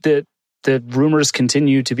 the rumors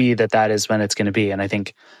continue to be that is when it's going to be. And I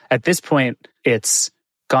think at this point, it's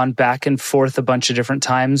gone back and forth a bunch of different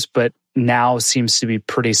times, but now seems to be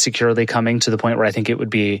pretty securely coming to the point where I think it would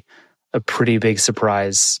be a pretty big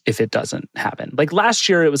surprise if it doesn't happen. Last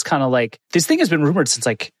year, it was kind of this thing has been rumored since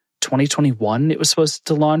 2021. It was supposed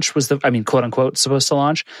to launch, quote unquote, supposed to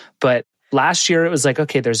launch. But Last year, it was like,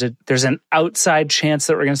 okay, there's an outside chance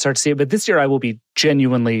that we're going to start to see it. But this year, I will be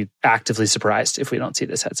genuinely actively surprised if we don't see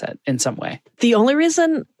this headset in some way. The only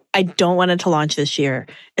reason I don't want it to launch this year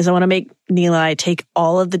is I want to make Nilay take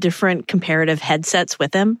all of the different comparative headsets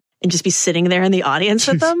with him and just be sitting there in the audience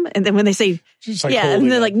with them. And then when they say, like, yeah,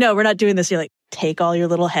 and they're like, no, we're not doing this. You're like, take all your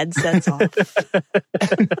little headsets off.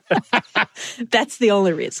 That's the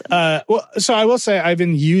only reason. Well, so I will say I've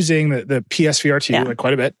been using the PSVR 2 like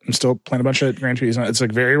quite a bit. I'm still playing a bunch of Gran Turismo. It's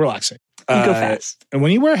like very relaxing. You go fast. And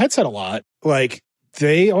when you wear a headset a lot, like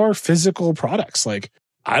they are physical products. Like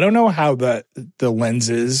I don't know how the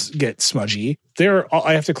lenses get smudgy.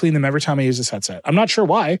 I have to clean them every time I use this headset. I'm not sure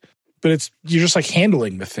why, but you're just like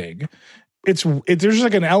handling the thing. There's just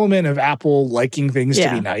like an element of Apple liking things to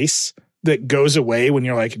be nice that goes away when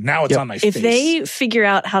you're like, now it's on my face. If they figure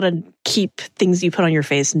out how to keep things you put on your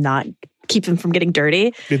face, not keep them from getting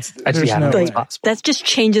dirty, that just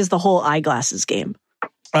changes the whole eyeglasses game.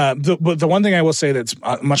 But the one thing I will say that's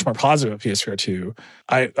much more positive about PSVR 2,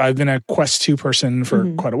 I've been a Quest 2 person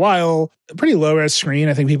for quite a while. A pretty low-res screen.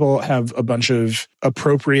 I think people have a bunch of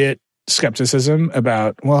appropriate skepticism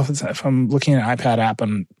about, well, if I'm looking at an iPad app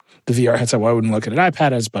on the VR headset, why wouldn't I look at an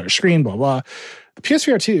iPad as a better screen, blah, blah. The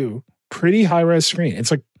PSVR 2, pretty high-res screen.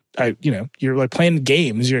 It's like, you're like playing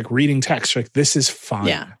games, you're like reading text, you're like, this is fine.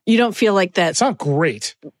 Yeah. You don't feel like that. It's not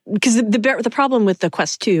great. Because the problem with the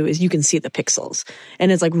Quest 2 is you can see the pixels.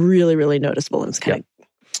 And it's like really, really noticeable. And it's kind of.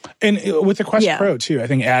 And with the Quest Pro too, I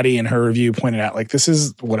think Addie in her review pointed out, like, this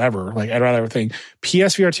is whatever. Like, I'd rather think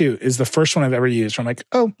PSVR 2 is the first one I've ever used where I'm like,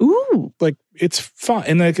 oh, ooh, like it's fun.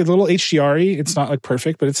 And like a little HDR-y, it's not like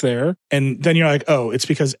perfect, but it's there. And then you're like, oh, it's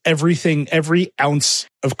because every ounce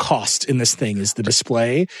of cost in this thing is the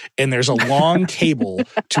display. And there's a long cable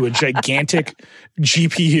to a gigantic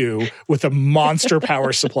GPU with a monster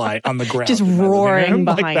power supply on the ground. Just roaring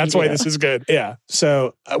behind like, that's why this is good. Yeah.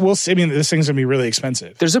 So we'll see. I mean, this thing's going to be really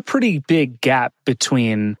expensive. There's a pretty big gap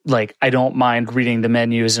between, like, I don't mind reading the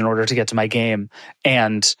menus in order to get to my game,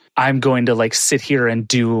 and I'm going to like sit here and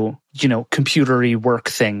do, computery work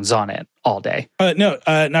things on it all day. No,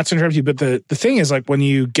 not to interrupt you, but the thing is, like, when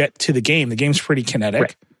you get to the game's pretty kinetic.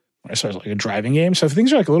 Right. So it's like a driving game. So if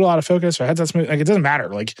things are like a little out of focus or headsets moving, like, it doesn't matter.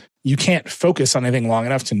 Like, you can't focus on anything long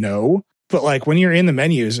enough to know. But like when you're in the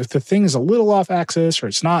menus, if the thing is a little off axis or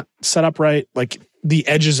it's not set up right, like the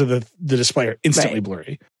edges of the display are instantly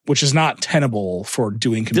blurry, which is not tenable for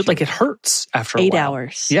doing computing. Like, it hurts after 8 while.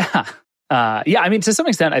 hours. Yeah. I mean, to some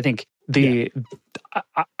extent, I think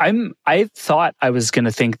I thought I was going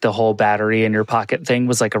to think the whole battery in your pocket thing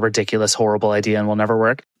was like a ridiculous, horrible idea and will never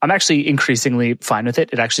work. I'm actually increasingly fine with it.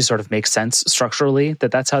 It actually sort of makes sense structurally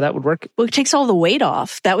that how that would work. Well, it takes all the weight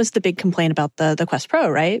off. That was the big complaint about the Quest Pro,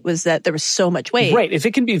 right? Was that there was so much weight. Right. If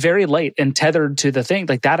it can be very light and tethered to the thing,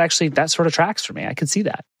 like that sort of tracks for me. I could see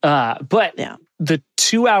that. But the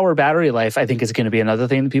 2-hour battery life, I think, is going to be another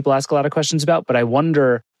thing that people ask a lot of questions about. But I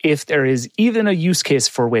wonder if there is even a use case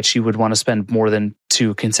for which you would want to spend more than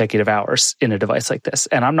 2 consecutive hours in a device like this.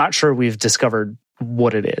 And I'm not sure we've discovered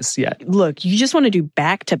what it is yet. Look, you just want to do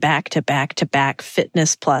back-to-back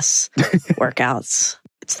fitness plus workouts.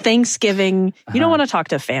 It's Thanksgiving. You don't want to talk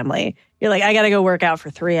to family. You're like, I got to go work out for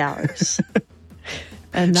 3 hours.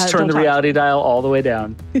 And just turn the reality dial all the way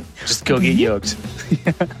down. Just go get yoked.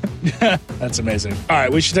 That's amazing. All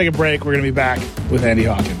right, we should take a break. We're going to be back with Andy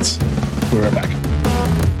Hawkins. We'll be right back.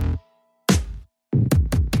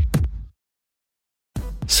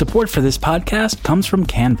 Support for this podcast comes from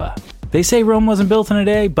Canva. They say Rome wasn't built in a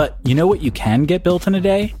day, but you know what you can get built in a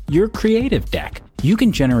day? Your creative deck. You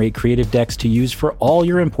can generate creative decks to use for all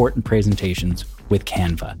your important presentations with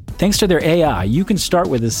Canva. Thanks to their AI, you can start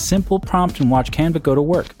with a simple prompt and watch Canva go to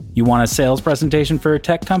work. You want a sales presentation for a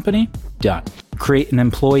tech company? Done. Create an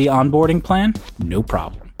employee onboarding plan? No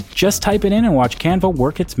problem. Just type it in and watch Canva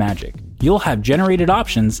work its magic. You'll have generated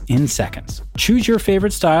options in seconds. Choose your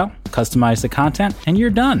favorite style, customize the content, and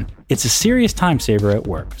you're done. It's a serious time saver at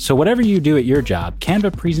work. So whatever you do at your job,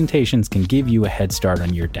 Canva presentations can give you a head start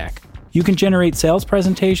on your deck. You can generate sales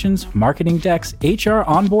presentations, marketing decks, HR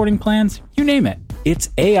onboarding plans, you name it. It's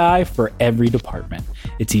AI for every department.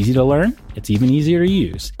 It's easy to learn, it's even easier to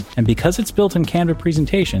use. And because it's built in Canva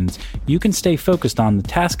presentations, you can stay focused on the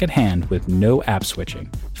task at hand with no app switching.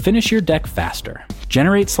 Finish your deck faster.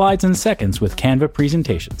 Generate slides in seconds with Canva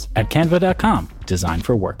presentations at canva.com, designed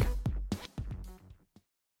for work.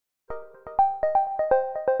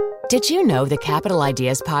 Did you know the Capital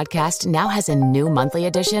Ideas podcast now has a new monthly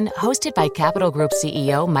edition hosted by Capital Group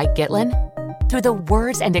CEO Mike Gitlin? Through the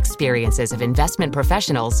words and experiences of investment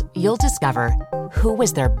professionals, you'll discover who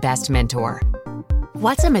was their best mentor,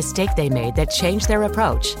 what's a mistake they made that changed their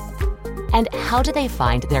approach, And how do they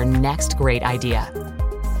find their next great idea?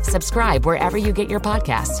 Subscribe wherever you get your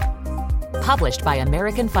podcasts. Published by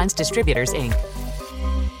American Funds Distributors, Inc.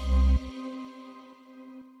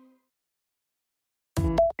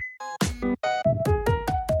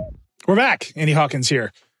 We're back. Andy Hawkins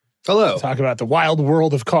here. Hello. Talk about the wild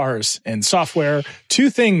world of cars and software. Two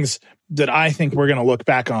things that I think we're going to look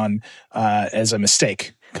back on as a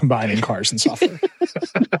mistake, combining cars and software.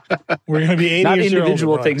 We're going to be 80 Not years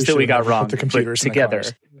individual old, things that we got wrong, the computers but together.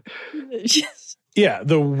 Yeah,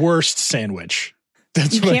 the worst sandwich.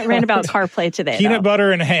 That's You can't rant about CarPlay today. Peanut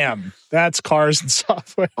butter and ham. That's cars and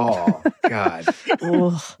software. Oh, God.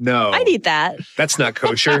 Ooh. No. I'd eat that. That's not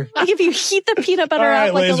kosher. Like if you heat the peanut butter All right,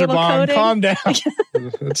 out like a Laser little Bomb, coating. calm down.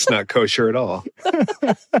 That's not kosher at all.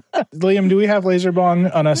 Liam, do we have Laser Bong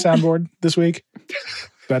on a soundboard this week?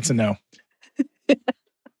 That's a no.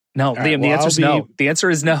 No, right, Liam, well, the answer is I'll no. The answer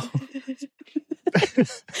is no.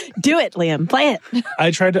 Do it, Liam. Play it.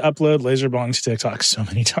 I tried to upload Laser Bong to TikTok so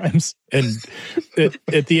many times. And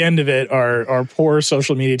at the end of it, our poor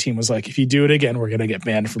social media team was like, if you do it again, we're going to get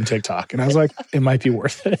banned from TikTok. And I was like, it might be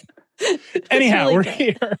worth it. Anyhow, really we're good.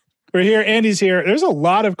 here. We're here. Andy's here. There's a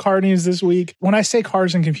lot of car news this week. When I say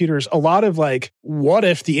cars and computers, a lot of like, what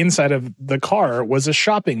if the inside of the car was a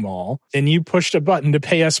shopping mall and you pushed a button to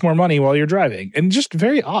pay us more money while you're driving? And just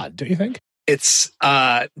very odd, don't you think? It's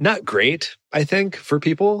not great, I think, for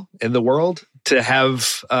people in the world to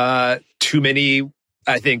have too many,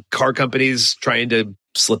 I think, car companies trying to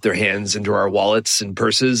slip their hands into our wallets and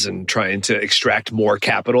purses and trying to extract more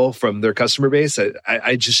capital from their customer base.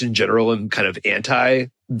 I just, in general, am kind of anti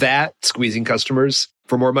that, squeezing customers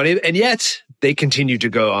for more money. And yet they continue to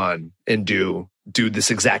go on and do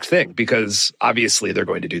this exact thing because obviously they're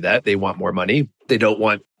going to do that. They want more money. They don't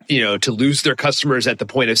want to lose their customers at the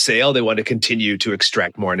point of sale. They want to continue to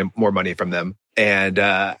extract more and more money from them. And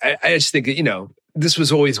I just think that, this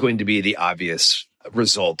was always going to be the obvious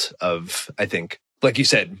result of, I think, like you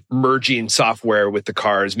said, merging software with the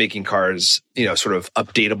cars, making cars, sort of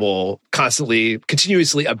updatable,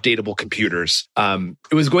 continuously updatable computers.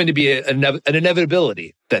 It was going to be an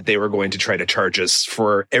inevitability that they were going to try to charge us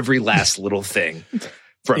for every last little thing.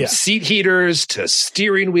 From seat heaters to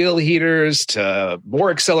steering wheel heaters to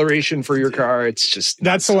more acceleration for your car. It's just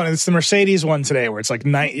that's the one. It's the Mercedes one today where it's like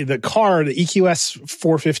the car, the EQS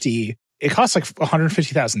 450, it costs like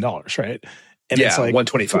 $150,000, right? And yeah, it's like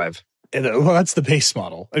 $125,000. Well, that's the base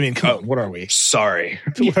model. I mean, come on, what are we? Sorry.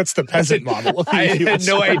 That's the peasant model. I had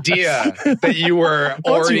no idea that you were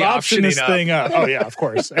already optioning this thing up. Oh yeah, of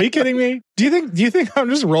course. Are you kidding me? Do you think I'm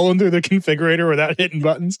just rolling through the configurator without hitting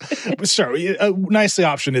buttons? Sorry, nicely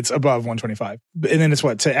optioned. It's above 125, and then it's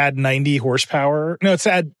what to add 90 horsepower. No, it's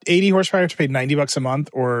to add 80 horsepower to pay $90 a month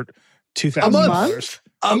or $2,000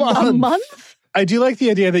 a month. I do like the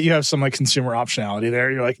idea that you have some like consumer optionality there.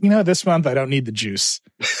 You're like, this month I don't need the juice.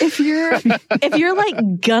 If you're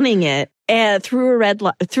like gunning it through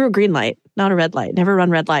a green light, not a red light, never run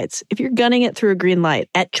red lights. If you're gunning it through a green light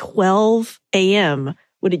at 12 a.m.,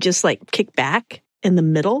 would it just like kick back in the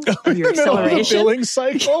middle of your acceleration? Of the billing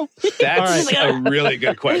cycle? That's a really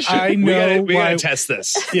good question. I know we gotta test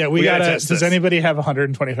this. Yeah, we gotta test this. Does anybody have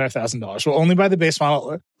 $125,000? Well, only buy the base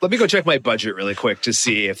model. Let me go check my budget really quick to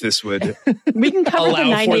see if this would we can cover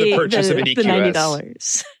allow for the purchase of an EQS. The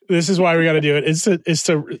 $90. This is why we got to do it. Is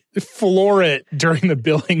to floor it during the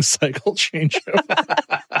billing cycle changeover.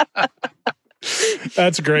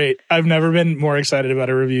 That's great. I've never been more excited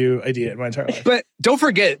about a review idea in my entire life. But don't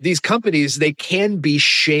forget, these companies, they can be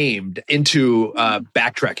shamed into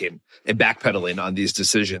backtracking and backpedaling on these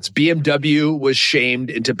decisions. BMW was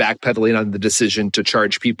shamed into backpedaling on the decision to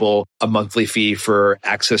charge people a monthly fee for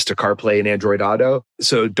access to CarPlay and Android Auto.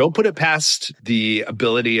 So don't put it past the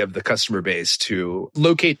ability of the customer base to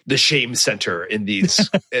locate the shame center in these.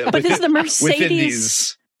 But is the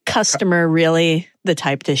Mercedes customer really the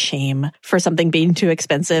type to shame for something being too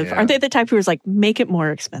expensive? Yeah. Aren't they the type who's like, make it more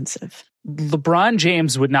expensive? LeBron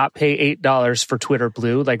James would not pay $8 for Twitter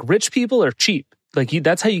Blue. Like, rich people are cheap. Like,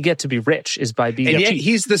 that's how you get to be rich, is by being cheap. And yet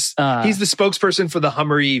he's the spokesperson for the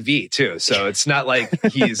Hummer EV too. So it's not like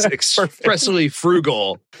he's expressly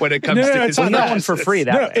frugal when it comes to his. It's not one for free.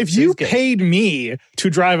 If you paid me to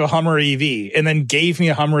drive a Hummer EV and then gave me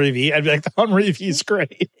a Hummer EV, I'd be like, the Hummer EV is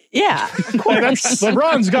great. Yeah, of course.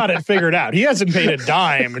 LeBron's got it figured out. He hasn't paid a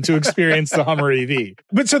dime to experience the Hummer EV.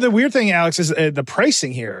 But so the weird thing, Alex, is the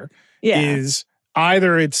pricing here is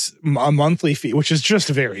either it's a monthly fee, which is just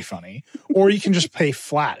very funny, or you can just pay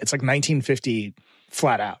flat. It's like $19.50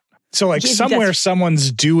 flat out. So like somewhere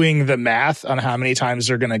someone's doing the math on how many times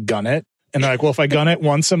they're going to gun it. And they're like, well, if I gun it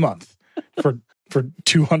once a month for for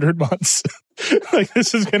 200 months. Like,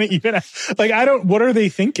 this is going to even, like, what are they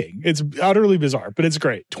thinking? It's utterly bizarre, but it's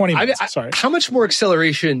great. 20 minutes. Sorry. How much more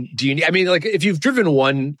acceleration do you need? I mean, like, if you've driven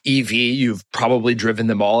one EV, you've probably driven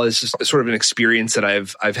them all. It's just sort of an experience that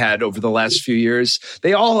I've had over the last few years.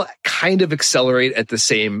 They all kind of accelerate at the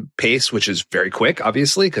same pace, which is very quick,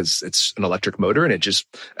 obviously, because it's an electric motor and it just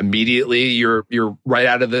immediately you're right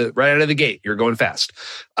out of the gate. You're going fast.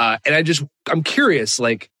 And I'm curious,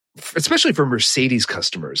 like, especially for Mercedes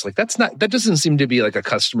customers, like that doesn't seem to be like a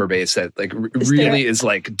customer base that like really is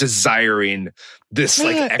like desiring this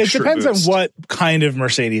like extra It depends boost. on what kind of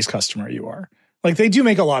Mercedes customer you are. Like, they do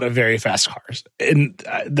make a lot of very fast cars, and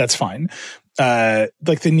that's fine.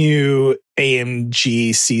 Like the new AMG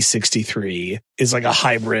C63 is like a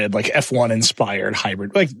hybrid, like F1 inspired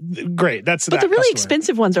hybrid. Like, great. But the really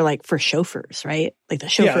expensive ones are like for chauffeurs, right? Like the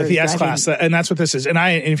chauffeurs. Yeah, the S-Class. And that's what this is. And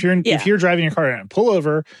if you're driving your car and pull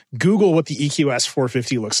over, Google what the EQS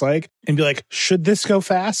 450 looks like and be like, should this go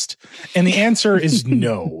fast? And the answer is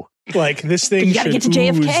no. Like, this thing should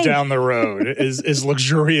ooze down the road as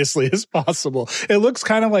luxuriously as possible. It looks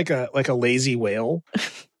kind of like a lazy whale.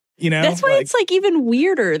 You know, that's why it's like even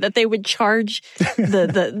weirder that they would charge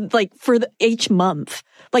the like for each month.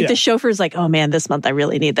 Like the chauffeur's like, oh man, this month I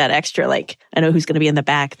really need that extra. Like, I know who's going to be in the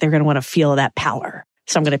back. They're going to want to feel that power.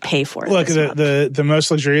 So I'm going to pay for it. Look, the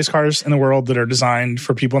most luxurious cars in the world that are designed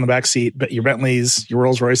for people in the back seat, but your Bentleys, your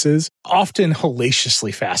Rolls Royces, often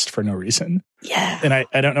hellaciously fast for no reason. Yeah. And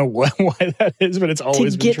I don't know why that is, but it's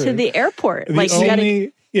always to get to the airport.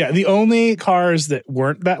 The only cars that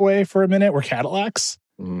weren't that way for a minute were Cadillacs.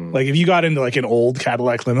 Like, if you got into like an old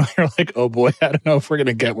Cadillac limo, you're like, oh boy, I don't know if we're going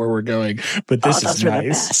to get where we're going, but this is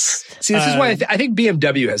nice. See, this is why I think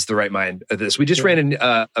BMW has the right mind of this. We just ran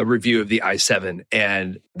a review of the i7,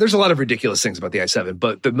 and there's a lot of ridiculous things about the i7,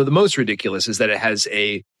 but the most ridiculous is that it has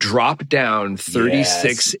a drop-down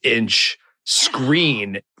 36-inch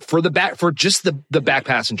screen for the back, for just the back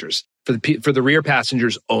passengers, for the rear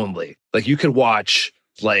passengers only. Like, you could watch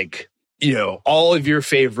like, you know, all of your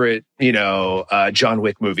favorite, John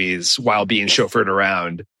Wick movies while being chauffeured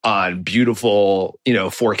around on beautiful,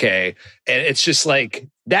 4K. And it's just like,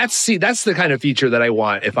 that's the kind of feature that I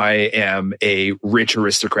want if I am a rich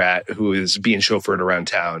aristocrat who is being chauffeured around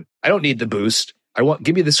town. I don't need the boost.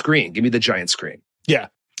 Give me the screen. Give me the giant screen. Yeah.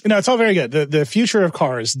 No, it's all very good. The future of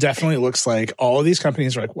cars definitely looks like all of these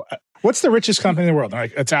companies are like, what's the richest company in the world? They're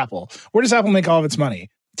like, it's Apple. Where does Apple make all of its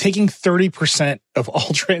money? Taking 30% of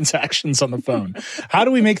all transactions on the phone. How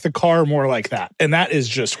do we make the car more like that? And that is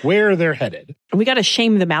just where they're headed. We got to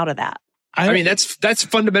shame them out of that. I mean, that's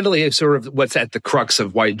fundamentally sort of what's at the crux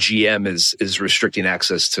of why GM is restricting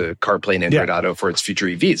access to CarPlay and Android Auto for its future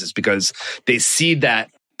EVs. It's because they see that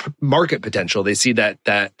market potential. They see that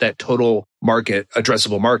total market,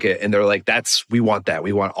 addressable market, and they're like, we want that.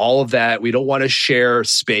 We want all of that. We don't want to share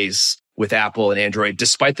space with Apple and Android,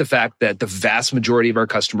 despite the fact that the vast majority of our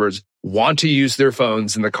customers want to use their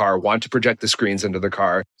phones in the car, want to project the screens into the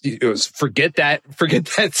car. Forget that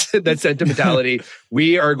sentimentality.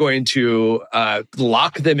 We are going to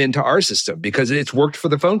lock them into our system because it's worked for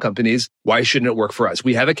the phone companies. Why shouldn't it work for us?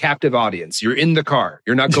 We have a captive audience. You're in the car.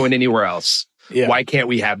 You're not going anywhere else. Why can't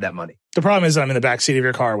we have that money? The problem is I'm in the backseat of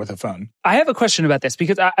your car with a phone. I have a question about this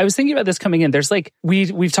because I was thinking about this coming in. There's like,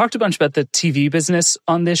 we've talked a bunch about the TV business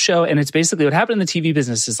on this show, and it's basically what happened in the TV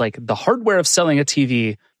business is like the hardware of selling a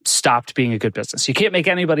TV stopped being a good business. You can't make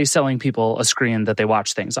anybody selling people a screen that they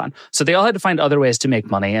watch things on. So they all had to find other ways to make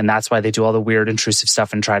money, and that's why they do all the weird intrusive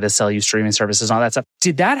stuff and try to sell you streaming services and all that stuff.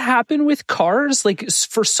 Did that happen with cars? Like,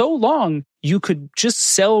 for so long, you could just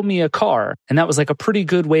sell me a car, and that was like a pretty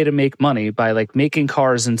good way to make money by like making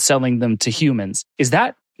cars and selling them to humans. Is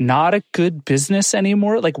that not a good business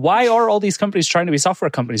anymore? Like, why are all these companies trying to be software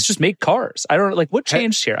companies? Just make cars. I don't like what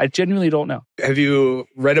changed here. I genuinely don't know. Have you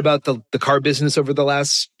read about the car business over the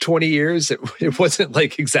last 20 years? It wasn't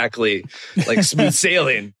like exactly like smooth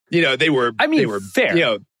sailing. They were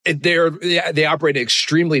fair. They operate at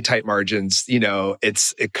extremely tight margins.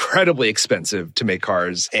 It's incredibly expensive to make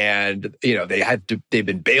cars, and they've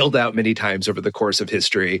been bailed out many times over the course of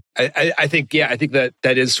history. I think that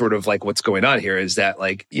is sort of like what's going on here is that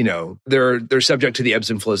they're subject to the ebbs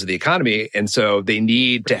and flows of the economy, and so they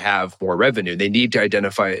need to have more revenue. They need to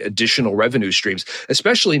identify additional revenue streams,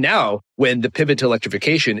 especially now when the pivot to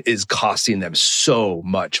electrification is costing them so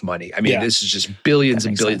much money. I mean, this is just billions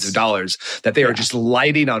and billions of dollars that they are just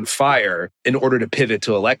lighting on fire in order to pivot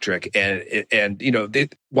to electric, and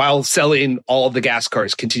while selling all of the gas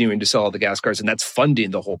cars, continuing to sell all the gas cars, and that's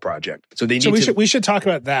funding the whole project. So we should talk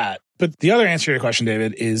about that. But the other answer to your question,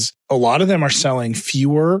 David, is a lot of them are selling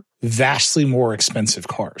fewer, vastly more expensive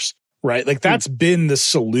cars. right? Like that's been the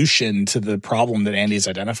solution to the problem that Andy's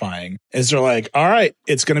identifying is they're like, all right,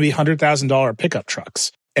 it's going to be $100,000 pickup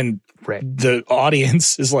trucks. And the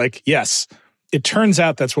audience is like, yes, it turns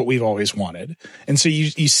out that's what we've always wanted. And so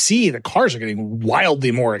you see the cars are getting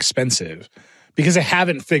wildly more expensive because they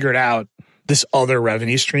haven't figured out this other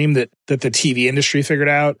revenue stream that the TV industry figured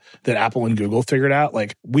out, that Apple and Google figured out.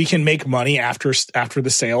 Like we can make money after the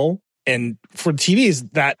sale. And for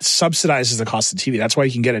TVs, that subsidizes the cost of TV. That's why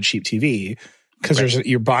you can get a cheap TV because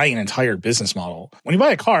you're buying an entire business model. When you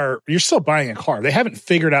buy a car, you're still buying a car. They haven't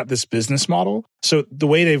figured out this business model. So the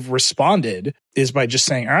way they've responded is by just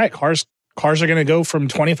saying, all right, cars are going to go from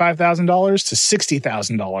 $25,000 to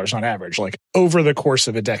 $60,000 on average, like over the course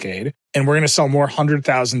of a decade. And we're going to sell more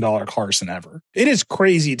 $100,000 cars than ever. It is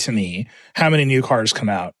crazy to me how many new cars come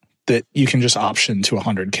out that you can just option to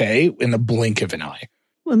 $100K in the blink of an eye.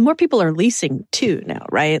 Well, more people are leasing too now,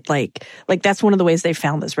 right? Like that's one of the ways they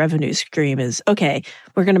found this revenue stream is, okay,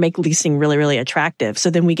 we're going to make leasing really, really attractive.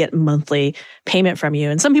 So then we get monthly payment from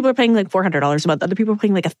you. And some people are paying like $400 a month. Other people are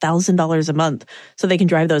paying like $1,000 a month so they can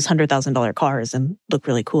drive those $100,000 cars and look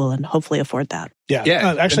really cool and hopefully afford that.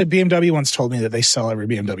 Yeah. Actually, BMW once told me that they sell every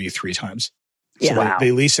BMW 3 times. So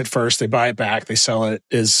they lease it first, they buy it back, they sell it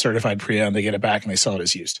as certified pre-owned, they get it back, and they sell it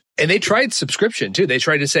as used. And they tried subscription too. They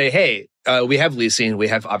tried to say, hey, we have leasing, we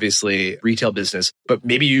have obviously retail business, but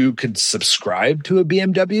maybe you could subscribe to a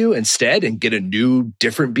BMW instead and get a new,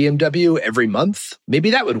 different BMW every month. Maybe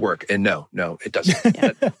that would work. And no, it doesn't.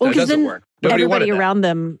 That doesn't work. Everybody around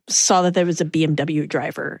them saw that there was a BMW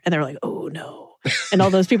driver, and they were like, oh no. And all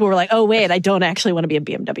those people were like, oh, wait, I don't actually want to be a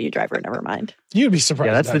BMW driver. Never mind. You'd be surprised.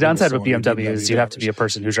 Yeah, that's the downside of a BMW is you have to be a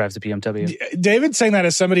person who drives a BMW. David's saying that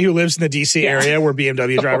as somebody who lives in the DC area where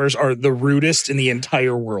BMW drivers are the rudest in the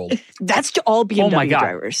entire world. That's to all BMW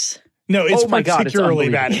drivers. No, it's particularly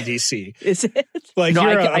bad in DC. Is it? Like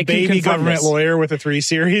you're a baby government lawyer with a 3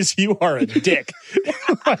 Series, you are a dick.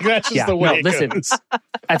 Like, that's just the way it goes.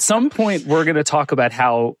 At some point, we're going to talk about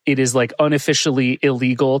how it is like unofficially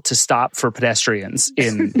illegal to stop for pedestrians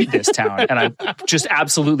in this town. And I just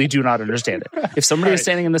absolutely do not understand it. If somebody is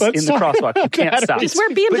standing in the crosswalk, you can't stop. Just wear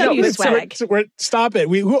BMW swag. Stop it.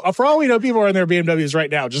 For all we know, people are in their BMWs right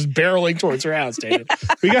now, just barreling towards your house, David.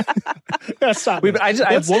 We got to stop. I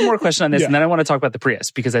have one more question on this, and then I want to talk about the Prius,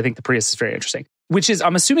 because I think the Prius is very interesting. Which is,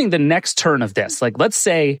 I'm assuming the next turn of this, like let's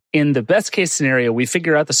say in the best case scenario, we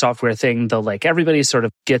figure out the software thing, everybody sort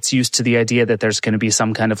of gets used to the idea that there's going to be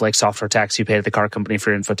some kind of like software tax you pay to the car company for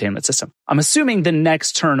your infotainment system. I'm assuming the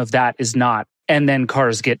next turn of that is not, and then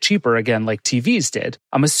cars get cheaper again like TVs did.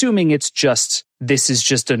 I'm assuming this is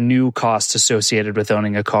just a new cost associated with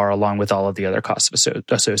owning a car along with all of the other costs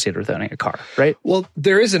associated with owning a car, right? Well,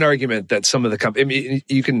 there is an argument that some of the companies, I mean,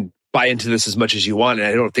 you can buy into this as much as you want, and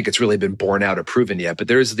I don't think it's really been borne out or proven yet, but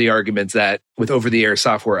there is the argument that with over-the-air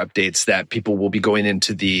software updates that people will be going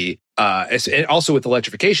into the and also with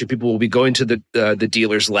electrification, people will be going to the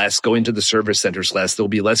dealers less, going to the service centers less. There'll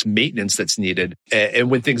be less maintenance that's needed. And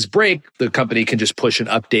when things break, the company can just push an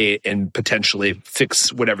update and potentially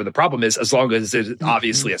fix whatever the problem is, as long as it's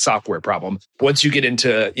obviously a software problem. Once you get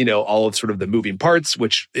into, all of sort of the moving parts,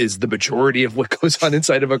 which is the majority of what goes on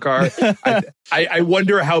inside of a car, I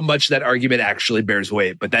wonder how much that argument actually bears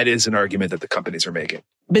weight. But that is an argument that the companies are making.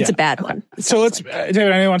 But it's a bad one. So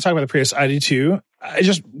David, I want to talk about the Prius. I do too.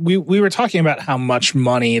 We were talking about how much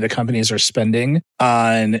money the companies are spending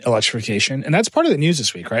on electrification. And that's part of the news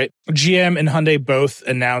this week, right? GM and Hyundai both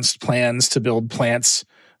announced plans to build plants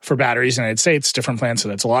for batteries in the United States, different plants. So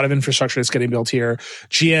that's a lot of infrastructure that's getting built here.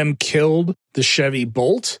 GM killed the Chevy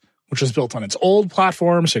Bolt, which was built on its old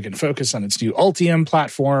platform, so it can focus on its new Ultium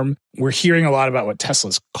platform. We're hearing a lot about what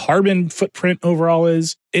Tesla's carbon footprint overall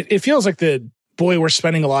is. It feels like we're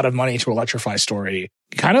spending a lot of money to electrify story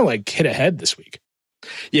kind of like hit ahead this week.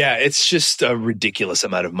 Yeah, it's just a ridiculous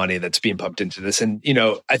amount of money that's being pumped into this. And,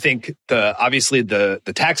 I think obviously the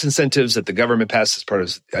tax incentives that the government passed as part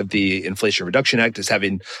of the Inflation Reduction Act is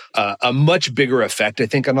having a much bigger effect, I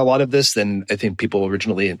think, on a lot of this than I think people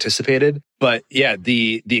originally anticipated. But yeah,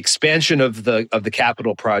 the expansion of the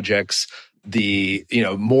capital projects, the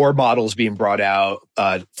more models being brought out,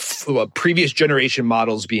 previous generation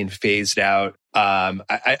models being phased out.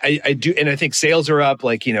 I do, and I think sales are up.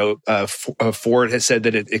 Like Ford has said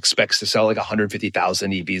that it expects to sell like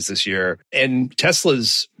 150,000 EVs this year, and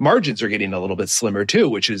Tesla's margins are getting a little bit slimmer too,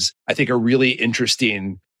 which is I think a really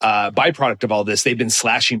interesting byproduct of all this. They've been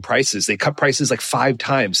slashing prices. They cut prices like 5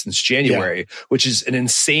 times since January, which is an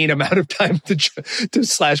insane amount of time to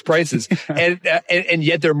slash prices. and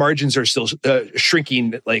yet their margins are still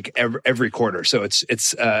shrinking like every quarter. So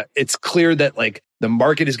it's clear that like The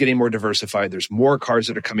market is getting more diversified. There's more cars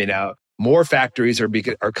that are coming out. More factories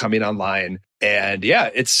are coming online. And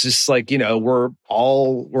yeah, it's just like, we're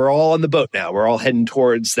all on the boat now. We're all heading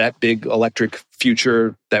towards that big electric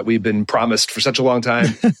future that we've been promised for such a long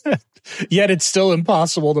time. Yet it's still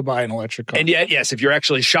impossible to buy an electric car. And yet, yes, if you're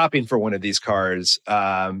actually shopping for one of these cars,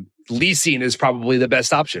 leasing is probably the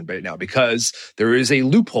best option right now because there is a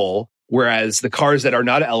loophole. Whereas the cars that are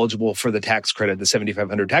not eligible for the tax credit, the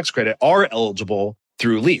 7,500 tax credit, are eligible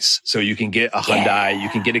through lease. So you can get a Hyundai, you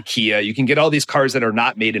can get a Kia, you can get all these cars that are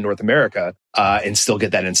not made in North America and still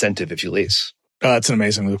get that incentive if you lease. It's an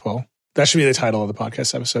amazing loophole. That should be the title of the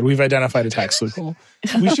podcast episode. We've identified a tax loophole.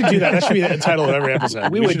 We should do that. That should be the title of every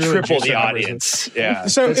episode. We would triple the audience. Yeah.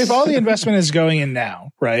 So if all the investment is going in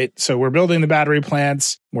now, right? So we're building the battery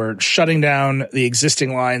plants. We're shutting down the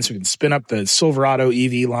existing lines. So we can spin up the Silverado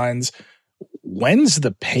EV lines. When's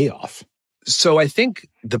the payoff? So I think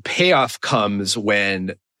the payoff comes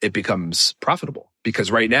when it becomes profitable.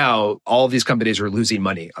 Because right now, all of these companies are losing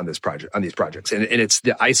money on these projects, and it's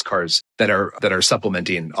the ICE cars that are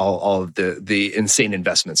supplementing all of the insane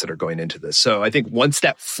investments that are going into this. So I think once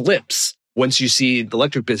that flips, once you see the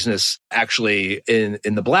electric business actually in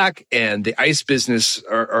the black and the ICE business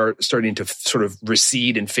are starting to sort of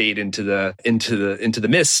recede and fade into the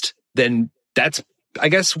mist, then that's, I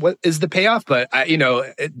guess, what is the payoff. But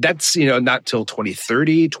that's not till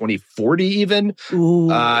 2030, 2040 even.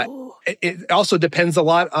 It also depends a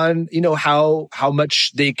lot on, how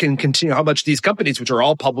much they can continue, how much these companies, which are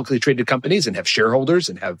all publicly traded companies and have shareholders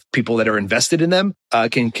and have people that are invested in them,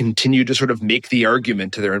 can continue to sort of make the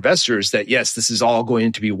argument to their investors that, yes, this is all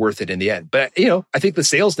going to be worth it in the end. But, I think the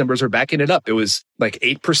sales numbers are backing it up. It was like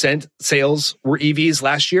 8% sales were EVs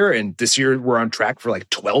last year. And this year we're on track for like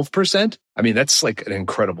 12%. I mean, that's like an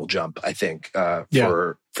incredible jump, I think,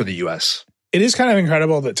 for the US. It is kind of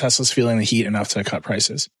incredible that Tesla's feeling the heat enough to cut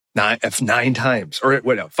prices. 5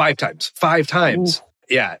 times. Five times. Ooh.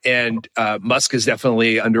 Yeah. And Musk is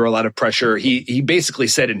definitely under a lot of pressure. He basically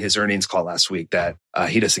said in his earnings call last week that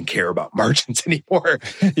he doesn't care about margins anymore.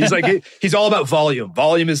 He's like, he's all about volume.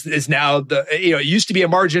 Volume is now it used to be a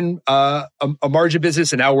margin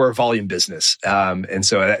business, and now we're a volume business. And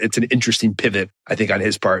so it's an interesting pivot, I think, on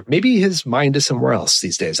his part. Maybe his mind is somewhere else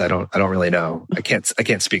these days. I don't really know. I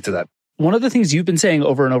can't speak to that. One of the things you've been saying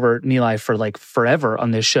over and over, Nilay, for like forever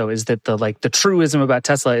on this show is that the truism about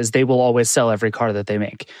Tesla is they will always sell every car that they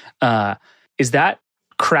make. Is that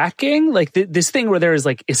cracking? Like this thing where there is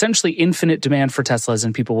like essentially infinite demand for Teslas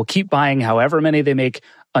and people will keep buying however many they make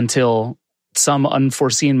until some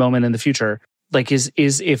unforeseen moment in the future. Like is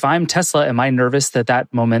if I'm Tesla, am I nervous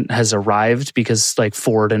that moment has arrived because like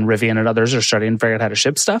Ford and Rivian and others are starting to figure out how to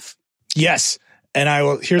ship stuff? Yes. And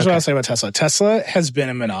here's what I'll say about Tesla. Tesla has been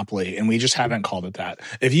a monopoly, and we just haven't called it that.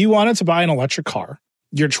 If you wanted to buy an electric car,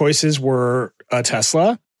 your choices were a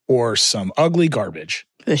Tesla or some ugly garbage.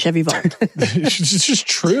 The Chevy Volt. It's just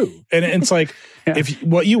true. And it's like, if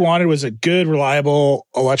what you wanted was a good, reliable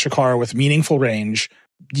electric car with meaningful range,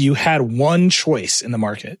 you had one choice in the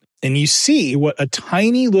market. And you see what a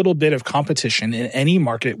tiny little bit of competition in any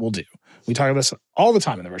market will do. We talk about this all the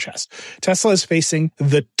time in the Verchest. Tesla is facing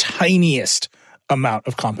the tiniest amount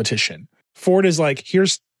of competition. Ford is like,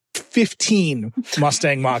 here's 15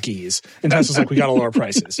 Mustang Mach-E's. And Tesla's like, we got to lower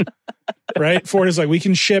prices. Right? Ford is like, we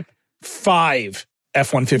can ship 5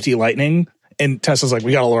 F-150 Lightning. And Tesla's like,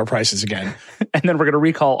 we got to lower prices again. And then we're going to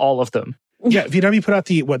recall all of them. Yeah. VW put out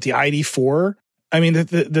the ID4. I mean,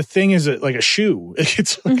 the thing is like a shoe.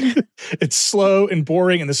 It's slow and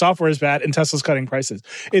boring and the software is bad and Tesla's cutting prices.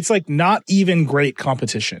 It's like not even great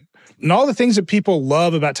competition. And all the things that people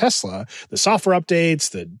love about Tesla, the software updates,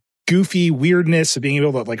 the goofy weirdness of being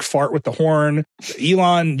able to like fart with the horn,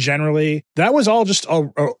 Elon generally, that was all just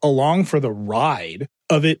along for the ride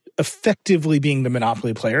of it effectively being the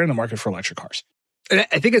monopoly player in the market for electric cars. And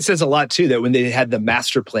I think it says a lot too that when they had the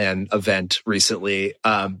master plan event recently,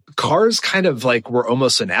 cars kind of like were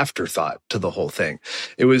almost an afterthought to the whole thing.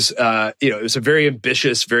 It was, it was a very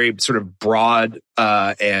ambitious, very sort of broad,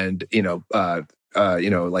 and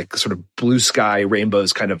like sort of blue sky,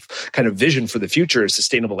 rainbows kind of vision for the future,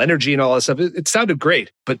 sustainable energy and all that stuff. It sounded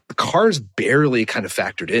great, but the cars barely kind of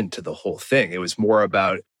factored into the whole thing. It was more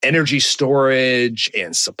about energy storage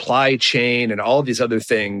and supply chain and all of these other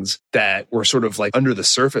things that were sort of like under the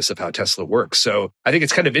surface of how Tesla works. So I think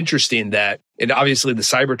it's kind of interesting that, and obviously the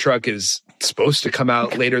Cybertruck is supposed to come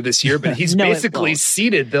out later this year, but he's basically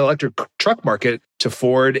ceded the electric truck market to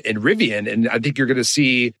Ford and Rivian. And I think you're going to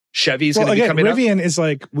see Chevy's going to be coming Rivian up. Is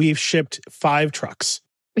like, we've shipped 5 trucks.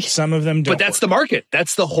 Some of them don't. But that's the market.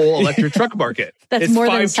 That's the whole electric truck market. That's it's more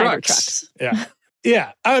 5 than trucks. Cybertrucks. Yeah.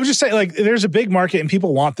 Yeah, I was just saying, like, there's a big market and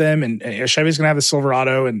people want them, and Chevy's going to have the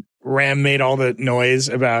Silverado, and Ram made all the noise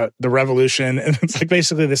about the Revolution, and it's like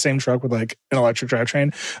basically the same truck with like an electric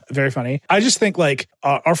drivetrain. Very funny. I just think like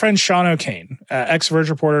our friend Sean O'Kane,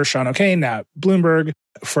 ex-Verge reporter Sean O'Kane, now Bloomberg,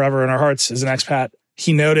 forever in our hearts as an expat,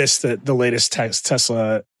 he noticed that the latest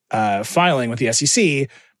Tesla filing with the SEC,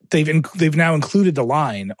 they've now included the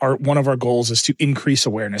line, one of our goals is to increase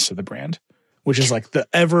awareness of the brand, which is like the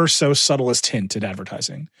ever so subtlest hint at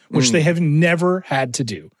advertising, which they have never had to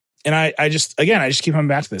do. And I just keep coming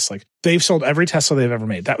back to this. Like, they've sold every Tesla they've ever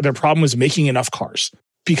made. Their problem was making enough cars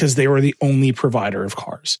because they were the only provider of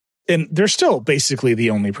cars. And they're still basically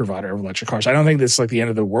the only provider of electric cars. I don't think that's like the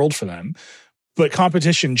end of the world for them. But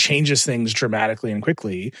competition changes things dramatically and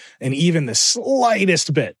quickly. And even the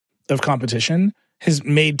slightest bit of competition has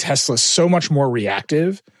made Tesla so much more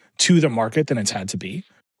reactive to the market than it's had to be.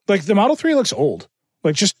 Like, the Model 3 looks old.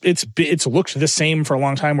 Like, just it's looked the same for a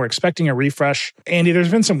long time. We're expecting a refresh. Andy, there's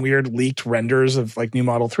been some weird leaked renders of like new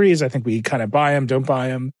Model 3s. I think we kind of buy them, don't buy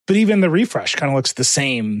them. But even the refresh kind of looks the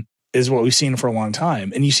same as what we've seen for a long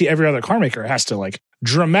time. And you see every other car maker has to like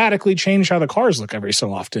dramatically change how the cars look every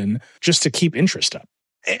so often just to keep interest up.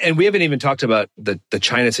 And we haven't even talked about the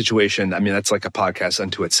China situation. I mean, that's like a podcast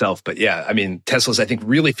unto itself. But yeah, I mean, Tesla's, I think,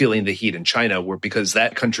 really feeling the heat in China because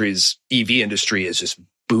that country's EV industry is just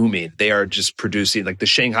booming. They are just producing, like the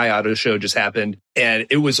Shanghai Auto Show just happened, and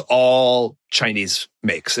it was all Chinese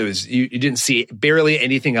makes. It was, you didn't see barely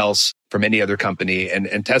anything else from any other company.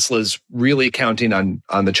 And Tesla's really counting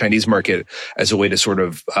on the Chinese market as a way to sort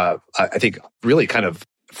of, I think, really kind of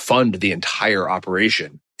fund the entire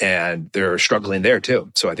operation. And they're struggling there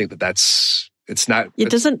too. So I think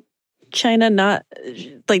doesn't China not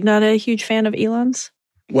a huge fan of Elon's?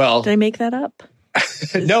 Well, did I make that up?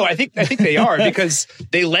 No, I think they are, because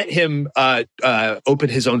they let him open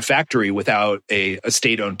his own factory without a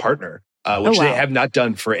state-owned partner, which they have not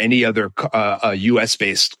done for any other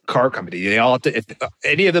U.S.-based car company. They all have to, if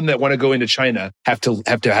any of them that want to go into China have to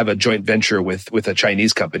have a joint venture with a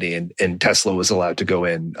Chinese company, and Tesla was allowed to go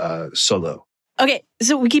in solo. Okay,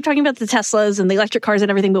 so we keep talking about the Teslas and the electric cars and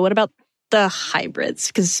everything, but what about the hybrids?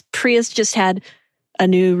 Because Prius just had a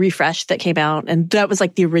new refresh that came out, and that was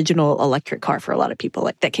like the original electric car for a lot of people.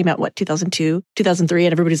 Like, that came out, 2002, 2003,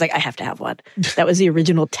 and everybody's like, I have to have one. That was the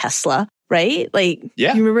original Tesla, right? Like,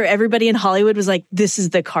 yeah. You remember everybody in Hollywood was like, this is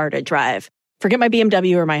the car to drive. Forget my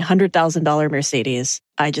BMW or my $100,000 Mercedes.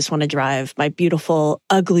 I just want to drive my beautiful,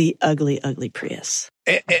 ugly, ugly, ugly Prius.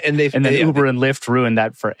 And then Uber and Lyft ruined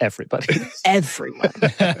that for everybody. Everyone.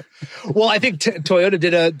 Well, I think Toyota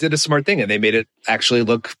did a smart thing, and they made it actually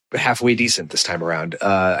look halfway decent this time around.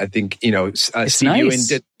 I think Steve Ewan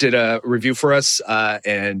did a review for us,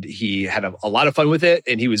 and he had a lot of fun with it,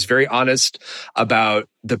 and he was very honest about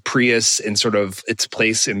the Prius and sort of its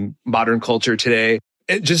place in modern culture today.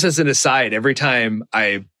 Just as an aside, every time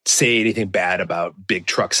I say anything bad about big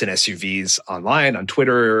trucks and SUVs online, on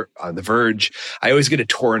Twitter, on The Verge, I always get a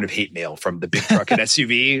torrent of hate mail from the big truck and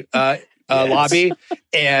SUV lobby.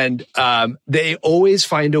 And they always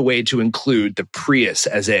find a way to include the Prius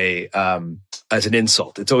as an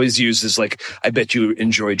insult. It's always used as like, I bet you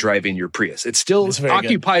enjoy driving your Prius. It still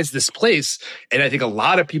occupies this place. And I think a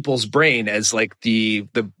lot of people's brain as like the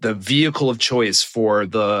vehicle of choice for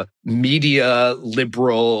the media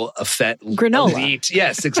liberal effete granola elite.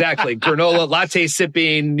 Yes, exactly. Granola, latte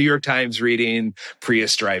sipping, New York Times reading,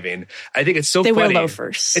 Prius driving. I think it's so funny. They wear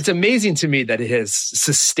loafers. It's amazing to me that it has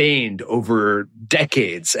sustained over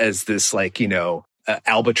decades as this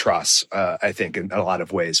albatross, I think, in a lot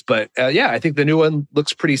of ways. But I think the new one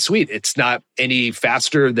looks pretty sweet. It's not any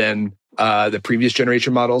faster than the previous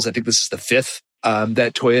generation models. I think this is the fifth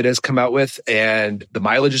that Toyota has come out with, and the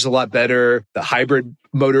mileage is a lot better. The hybrid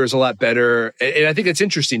motor is a lot better. And I think it's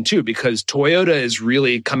interesting too, because Toyota has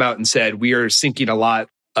really come out and said, we are sinking a lot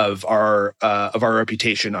of our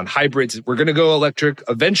reputation on hybrids. We're going to go electric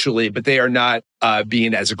eventually, but they are not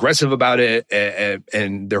being as aggressive about it,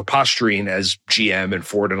 and they're posturing as GM and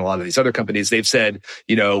Ford and a lot of these other companies. They've said,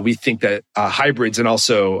 we think that hybrids and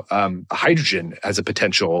also hydrogen has a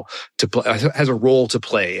potential has a role to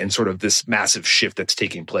play in sort of this massive shift that's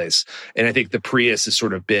taking place. And I think the Prius has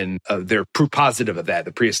sort of been they're proof positive of that.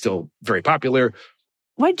 The Prius is still very popular.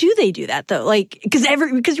 Why do they do that though? Like, because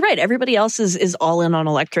you're right, everybody else is all in on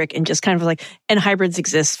electric and just kind of like, and hybrids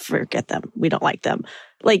exist, forget them. We don't like them.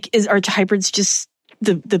 Like, are hybrids just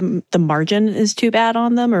the margin is too bad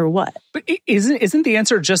on them, or what? But isn't the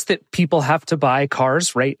answer just that people have to buy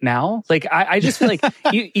cars right now? Like, I just feel like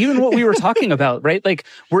even what we were talking about, right? Like,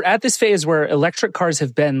 we're at this phase where electric cars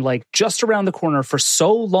have been like just around the corner for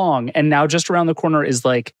so long, and now just around the corner is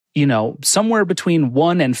like somewhere between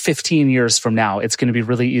 1 and 15 years from now, it's going to be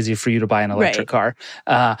really easy for you to buy an electric car.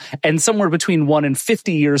 And somewhere between 1 and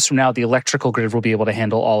 50 years from now, the electrical grid will be able to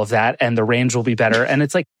handle all of that and the range will be better. And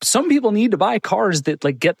it's like, some people need to buy cars that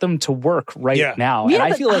like get them to work now. Yeah,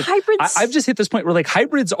 and I feel like hybrids... I've just hit this point where like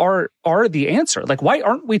hybrids are the answer. Like, why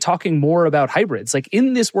aren't we talking more about hybrids? Like,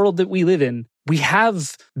 in this world that we live in, we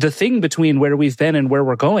have the thing between where we've been and where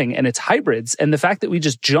we're going, and it's hybrids. And the fact that we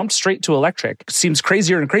just jumped straight to electric seems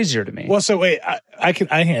crazier and crazier to me. Well, so wait, I can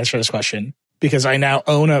answer this question because I now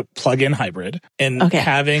own a plug-in hybrid, and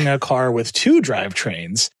having a car with 2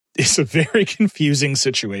 drivetrains is a very confusing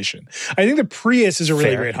situation. I think the Prius is a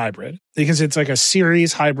really great hybrid because it's like a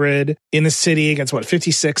series hybrid in the city. It gets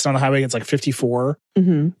 56 on the highway. It's like 54.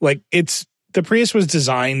 Mm-hmm. Like the Prius was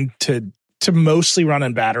designed to mostly run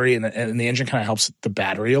on battery, and the engine kind of helps the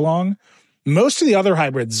battery along. Most of the other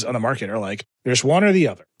hybrids on the market are like, there's one or the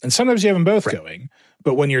other. And sometimes you have them both going.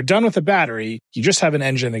 But when you're done with the battery, you just have an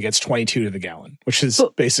engine that gets 22 to the gallon, which is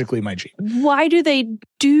basically my Jeep. Why do they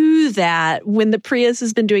do that when the Prius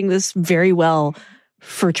has been doing this very well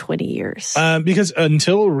for 20 years? Because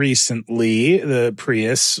until recently, the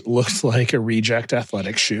Prius looked like a reject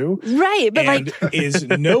athletic shoe. Right, but and is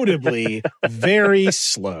notably very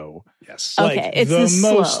slow. Yes. Okay, it's the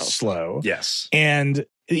most slow. Yes. And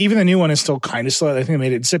even the new one is still kind of slow. I think they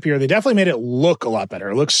made it zippier. They definitely made it look a lot better.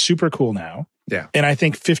 It looks super cool now. Yeah. And I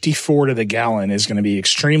think 54 to the gallon is going to be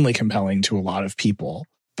extremely compelling to a lot of people.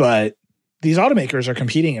 But these automakers are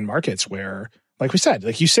competing in markets where, like we said,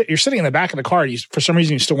 like you're sitting in the back of the car, for some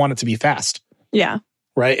reason you still want it to be fast. Yeah.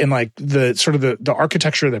 Right. And like the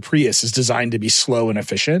architecture of the Prius is designed to be slow and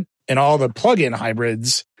efficient. And all the plug-in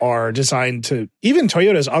hybrids are designed to, even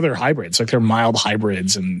Toyota's other hybrids, like their mild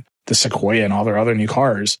hybrids and the Sequoia and all their other new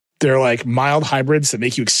cars, they're like mild hybrids that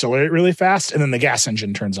make you accelerate really fast, and then the gas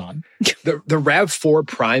engine turns on. The RAV4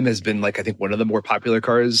 Prime has been like, I think, one of the more popular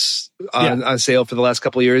cars on sale for the last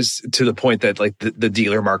couple of years, to the point that like the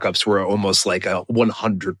dealer markups were almost like a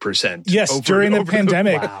 100%. Yes, during the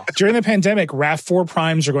pandemic, RAV4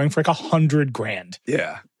 Primes are going for like $100,000.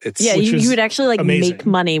 Yeah. You would actually like amazing. make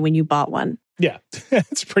money when you bought one. Yeah,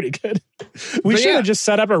 it's pretty good. We should have just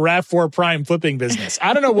set up a RAV4 Prime flipping business.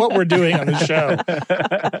 I don't know what we're doing on this show.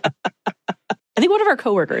 I think one of our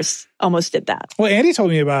coworkers almost did that. Well, Andy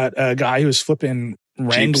told me about a guy who was flipping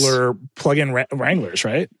Wrangler plug-in Wranglers,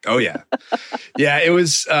 right? Oh, yeah. Yeah, it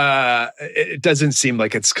was, it doesn't seem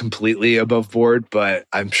like it's completely above board, but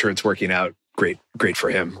I'm sure it's working out great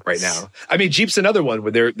for him right now. I mean, Jeep's another one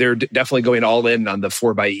where they're definitely going all in on the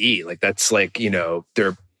 4xe. Like that's like,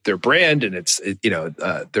 their brand, and it's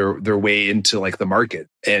their way into like the market.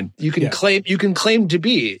 And you can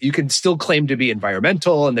still claim to be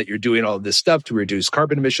environmental and that you're doing all of this stuff to reduce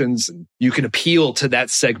carbon emissions. And you can appeal to that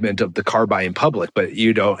segment of the car buying public, but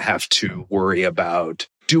you don't have to worry about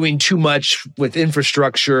doing too much with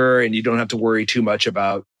infrastructure, and you don't have to worry too much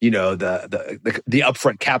about the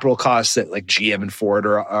upfront capital costs that like GM and Ford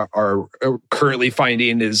are currently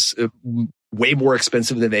finding is way more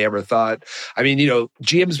expensive than they ever thought. I mean,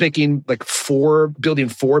 GM's making like building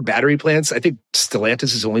 4 battery plants. I think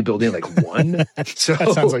Stellantis is only building like 1. So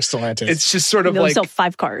that sounds like Stellantis. It's just sort of They'll like sell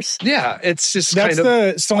 5 cars. Yeah, it's just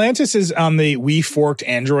Stellantis is on the we forked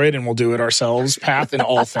Android and we'll do it ourselves path in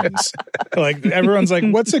all things. Like everyone's like,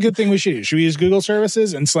 what's a good thing we should use? Should we use Google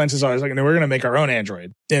services? And Stellantis is always like, no, we're going to make our own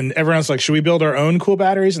Android. And everyone's like, should we build our own cool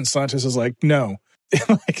batteries? And Stellantis is like, no.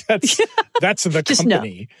 Like that's the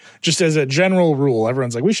company. Just as a general rule,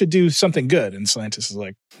 everyone's like, we should do something good, and Stellantis is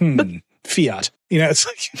like, fiat. It's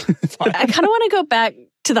like I kind of want to go back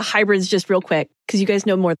to the hybrids just real quick, because you guys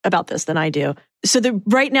know more about this than I do. So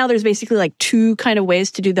right now there's basically like 2 kind of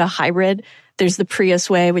ways to do the hybrid. There's the Prius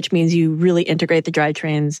way, which means you really integrate the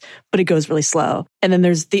drivetrains, but it goes really slow. And then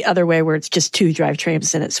there's the other way where it's just 2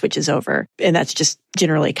 drivetrains and it switches over. And that's just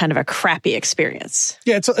generally kind of a crappy experience.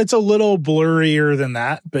 Yeah, it's a little blurrier than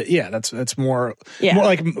that. But yeah, that's more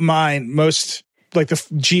like most like the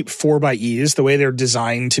Jeep 4xe, the way they're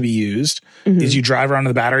designed to be used is you drive around to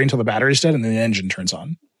the battery until the battery's dead and then the engine turns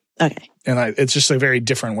on. Okay. And it's just a very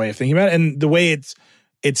different way of thinking about it. And the way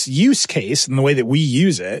its use case and the way that we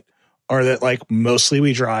use it are that like mostly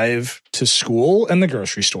we drive to school and the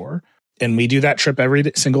grocery store, and we do that trip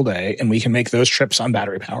every single day, and we can make those trips on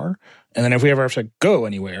battery power. And then if we ever have to go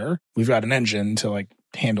anywhere, we've got an engine to like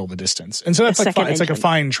handle the distance. And so that's like fine. It's like a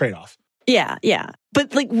fine trade-off. Yeah.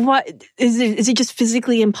 But like, what is it just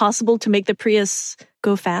physically impossible to make the Prius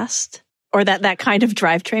go fast, or that kind of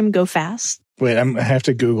drivetrain go fast? Wait, I have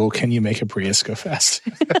to Google, can you make a Prius go fast?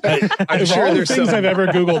 I'm Of sure all the there's things some. I've ever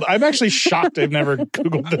Googled, I'm actually shocked I've never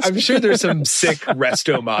Googled this. I'm sure there's some sick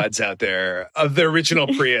resto mods out there of the original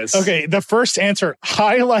Prius. Okay, the first answer,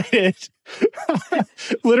 highlighted.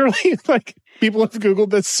 Literally, like, people have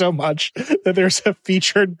Googled this so much that there's a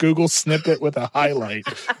featured Google snippet with a highlight.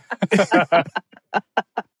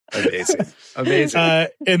 Amazing.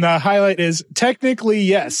 And the highlight is technically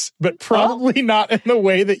yes, but probably not in the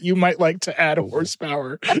way that you might like to add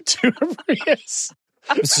horsepower to a Prius.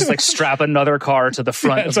 It's just like strap another car to the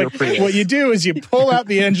front of your Prius. What you do is you pull out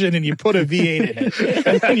the engine and you put a V8 in it,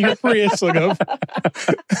 and then your Prius will go.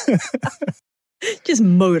 Just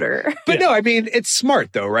motor. But no, I mean, it's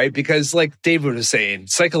smart though, right? Because like David was saying,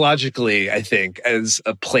 psychologically, I think as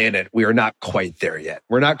a planet, we are not quite there yet.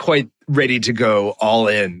 We're not quite ready to go all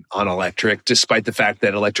in on electric, despite the fact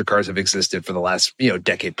that electric cars have existed for the last,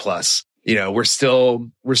 decade plus. We're still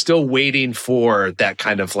waiting for that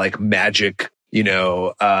kind of like magic,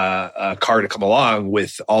 a car to come along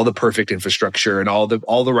with all the perfect infrastructure and all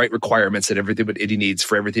the right requirements and everything that it needs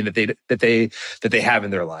for everything that they have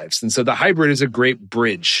in their lives. And so the hybrid is a great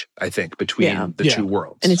bridge, I think, between the two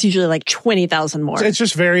worlds. And it's usually like 20,000 more. It's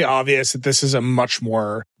just very obvious that this is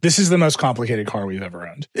this is the most complicated car we've ever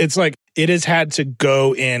owned. It's like, it has had to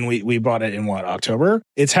go in, we bought it in October?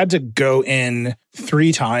 It's had to go in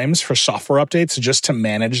 3 times for software updates just to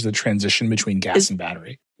manage the transition between gas and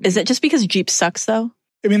battery. Is it just because Jeep sucks though?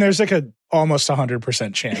 I mean, there's like almost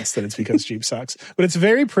 100% chance that it's because Jeep sucks, but it's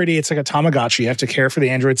very pretty. It's like a Tamagotchi. You have to care for the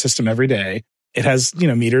Android system every day. It has,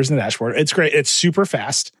 meters in the dashboard. It's great. It's super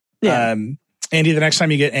fast. Yeah. Andy, the next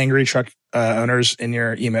time you get angry truck owners in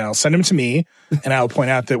your email, send them to me, and I'll point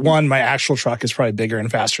out that 1, my actual truck is probably bigger and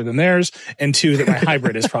faster than theirs, and 2, that my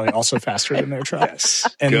hybrid is probably also faster than their truck.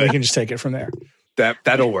 Yes. And Good. we can just take it from there.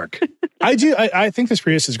 That'll work. I think this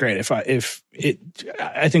Prius is great.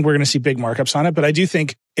 I think we're going to see big markups on it, but I do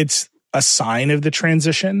think it's a sign of the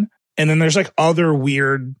transition. And then there's like other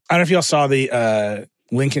weird, I don't know if y'all saw the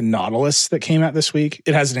Lincoln Nautilus that came out this week.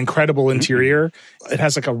 It has an incredible interior. It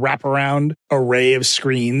has like a wraparound array of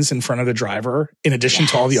screens in front of the driver, in addition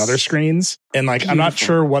to all the other screens. And like, I'm not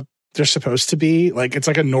sure what they're supposed to be. Like, it's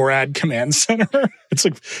like a NORAD command center.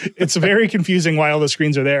 It's very confusing why all the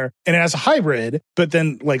screens are there. And it has a hybrid, but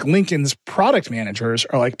then like Lincoln's product managers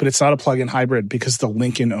are like, but it's not a plug-in hybrid because the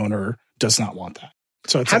Lincoln owner does not want that.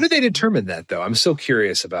 So how do they determine that though? I'm so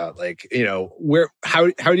curious about how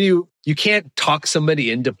do you can't talk somebody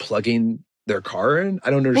into plugging their car in? I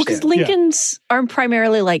don't understand. Well, because Lincolns are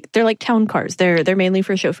primarily they're like town cars. They're mainly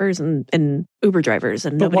for chauffeurs and Uber drivers.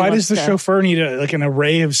 But why does the chauffeur need an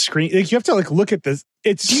array of screens? Like, you have to look at this.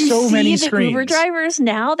 It's so many screens. Uber drivers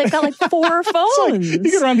now, they've got 4 phones. You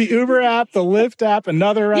can run the Uber app, the Lyft app,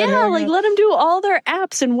 another app. Yeah, let them do all their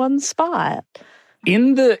apps in one spot.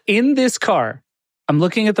 In this car, I'm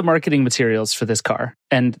looking at the marketing materials for this car,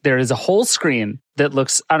 and there is a whole screen that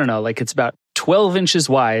looks, I don't know, like it's about 12 inches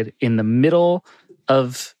wide in the middle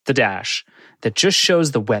of the dash that just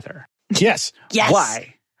shows the weather. Yes.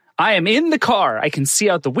 Why? I am in the car. I can see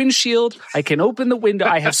out the windshield. I can open the window.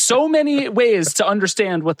 I have so many ways to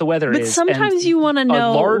understand what the weather is. But sometimes you want to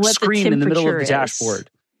know a large what screen the in the middle of the is. dashboard.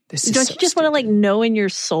 Don't you just want to know in your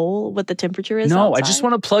soul what the temperature is? No, outside? I just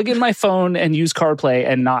want to plug in my phone and use CarPlay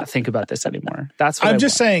and not think about this anymore. That's what I'm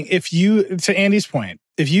just saying, to Andy's point,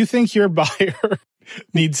 if you think your buyer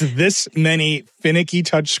needs this many finicky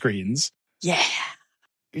touchscreens,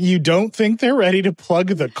 you don't think they're ready to plug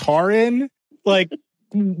the car in? Like,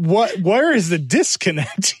 where is the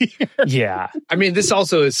disconnect here? Yeah. I mean, this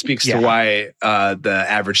also speaks to why the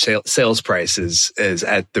average sales price is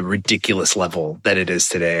at the ridiculous level that it is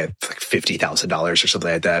today, like $50,000 or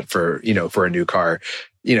something like that for a new car.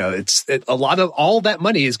 A lot of all that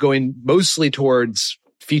money is going mostly towards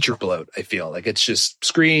feature bloat. I feel like it's just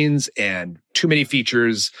screens and too many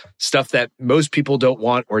features, stuff that most people don't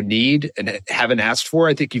want or need and haven't asked for.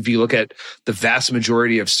 I think if you look at the vast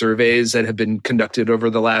majority of surveys that have been conducted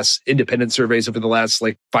independent surveys over the last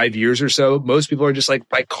 5 years or so, most people are just like,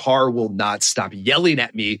 my car will not stop yelling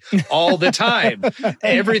at me all the time.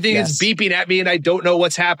 Everything is beeping at me and I don't know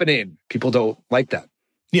what's happening. People don't like that.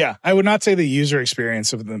 Yeah, I would not say the user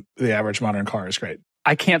experience of the average modern car is great.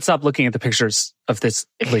 I can't stop looking at the pictures of this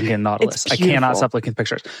Lincoln Nautilus. I cannot stop looking at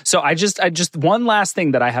pictures. So I just one last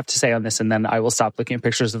thing that I have to say on this, and then I will stop looking at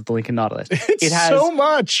pictures of the Lincoln Nautilus. It has so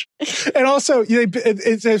much. And also,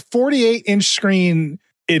 it's a 48-inch screen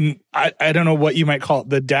in, I don't know what you might call it,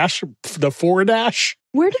 the dash the 4-dash.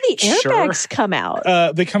 Where do the airbags come out?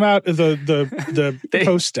 They come out of the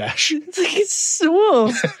post dash. It's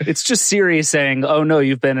like it's just Siri saying, "Oh no,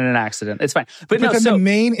 you've been in an accident." It's fine, but no. Then So the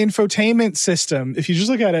main infotainment system, if you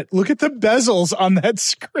just look at it, look at the bezels on that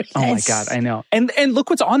screen. Oh my god, I know. And look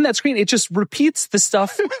what's on that screen. It just repeats the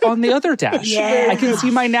stuff on the other dash. Yeah. I can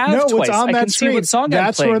see my nav twice. I can see what song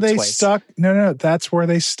I'm playing twice. That's where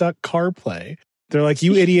they stuck CarPlay. They're like,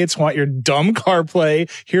 you idiots want your dumb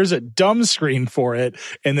CarPlay. Here's a dumb screen for it.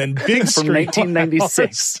 And then big from screen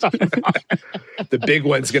 1996. The big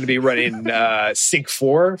one's going to be running Sync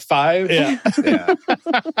 4, 5. Yeah.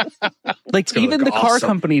 Like even the car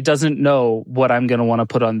company doesn't know what I'm going to want to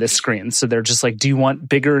put on this screen. So they're just like, do you want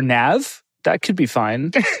bigger nav? That could be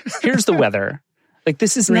fine. Here's the weather. Like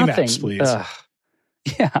this is nothing. Maps, please.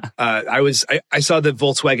 Yeah. I saw the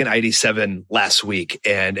Volkswagen ID7 last week,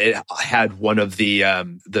 and it had one of the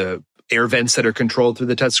air vents that are controlled through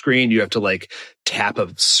the touchscreen. You have to like tap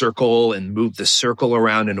a circle and move the circle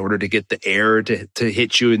around in order to get the air to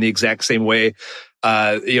hit you in the exact same way.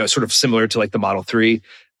 Sort of similar to like the Model 3.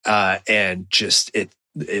 And just it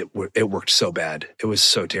worked so bad. It was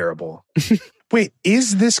so terrible. Wait,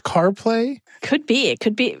 is this CarPlay? Could be. It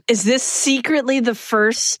could be. Is this secretly the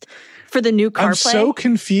first for the new CarPlay? I'm so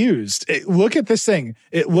confused. Look at this thing.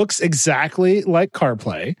 It looks exactly like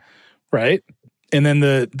CarPlay, right? And then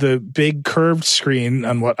the big curved screen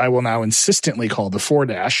on what I will now insistently call the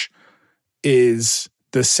 4-dash is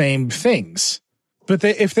the same things. But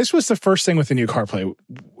if this was the first thing with the new CarPlay,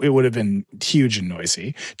 it would have been huge and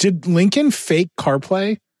noisy. Did Lincoln fake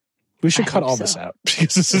CarPlay? We should cut all this out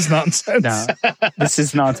because this is nonsense. No, this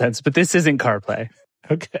is nonsense, but this isn't CarPlay.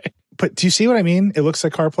 Okay. But do you see what I mean? It looks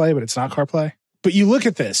like CarPlay, but it's not CarPlay. But you look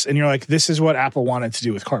at this and you're like, this is what Apple wanted to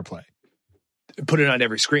do with CarPlay. Put it on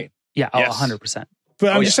every screen. Yeah, yes. 100%.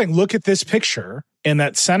 But I'm just saying, look at this picture and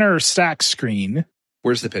that center stack screen.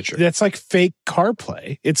 Where's the picture? That's like fake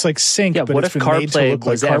CarPlay. It's like sync, but what it's if been made to CarPlay look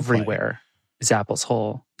was like CarPlay. everywhere? Is Apple's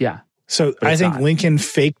whole, So I think Lincoln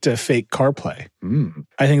faked a fake CarPlay.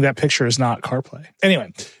 I think that picture is not CarPlay.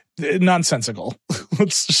 Anyway, nonsensical.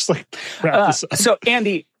 Let's just like wrap this up. So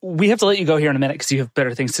Andy, we have to let you go here in a minute because you have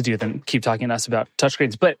better things to do than keep talking to us about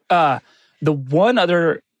touchscreens. But the one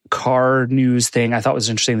other car news thing I thought was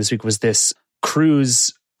interesting this week was this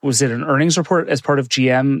Cruise. Was it an earnings report as part of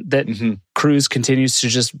GM that Cruise continues to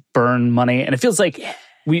just burn money? And it feels like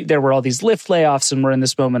there were all these Lyft layoffs, and we're in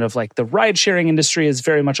this moment of like the ride sharing industry is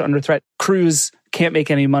very much under threat. Cruise can't make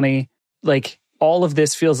any money. Like all of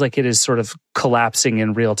this feels like it is sort of collapsing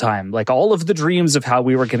in real time. Like all of the dreams of how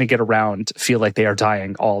we were going to get around feel like they are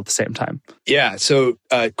dying all at the same time. Yeah. So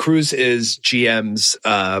Cruise is GM's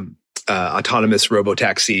autonomous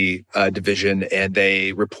robotaxi division, and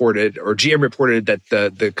GM reported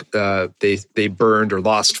that they burned or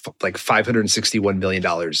lost like $561 million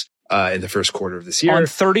in the first quarter of this year on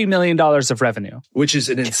 $30 million of revenue, which is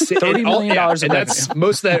an insane $30 million of revenue. That's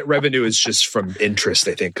most of that revenue is just from interest,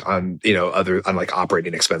 I think, on like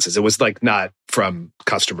operating expenses. It was like not from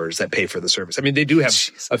customers that pay for the service. I mean, they do have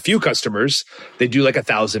a few customers. They do like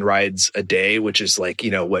 1,000 rides a day, which is like,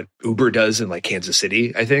 what Uber does in like Kansas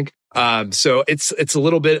City, I think. So it's a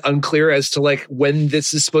little bit unclear as to like when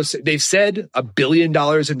this is supposed to. They've said $1 billion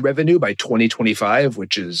in revenue by 2025 ,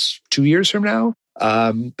 which is 2 years from now.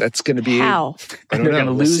 That's going to be how they're going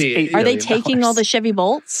to lose. Are they taking all the Chevy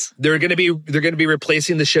Bolts? They're going to be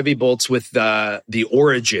replacing the Chevy Bolts with the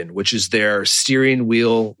Origin, which is their steering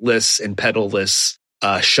wheel-less and pedal-less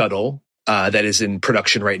shuttle. That is in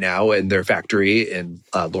production right now in their factory in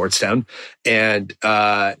Lordstown, and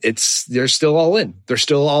they're still all in. They're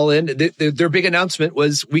still all in. Their big announcement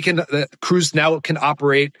was Cruise now can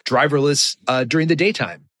operate driverless during the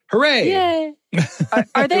daytime. Hooray! Yay!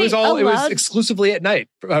 Are they It was exclusively at night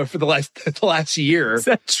for the last year. Is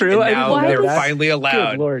that true? And now they're finally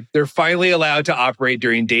allowed. Good Lord. They're finally allowed to operate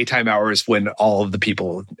during daytime hours when all of the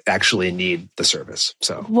people actually need the service.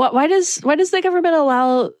 So why does the government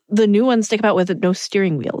allow the new ones to come out with no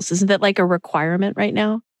steering wheels? Isn't that like a requirement right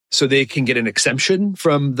now? So they can get an exemption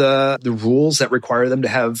from the rules that require them to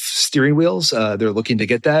have steering wheels. They're looking to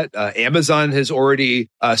get that. Amazon has already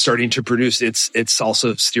starting to produce its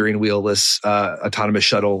also steering wheel-less autonomous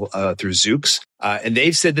shuttle through Zoox. And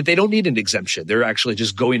they've said that they don't need an exemption. They're actually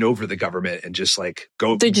just going over the government and just like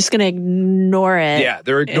go. They're just going to ignore it. Yeah,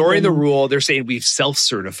 they're ignoring the rule. They're saying we've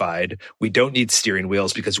self-certified. We don't need steering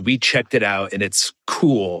wheels because we checked it out and it's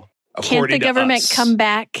cool. Can't the government come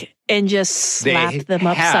back and just slap them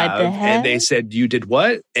upside the head? And they said, you did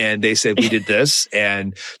what? And they said, we did this.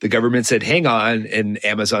 And the government said, hang on. And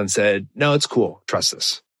Amazon said, no, it's cool. Trust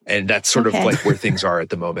us. And that's sort of like where things are at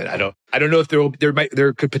the moment. I don't know if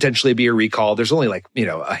there could potentially be a recall. There's only like,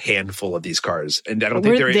 a handful of these cars, and I don't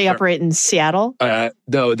think they operate in Seattle.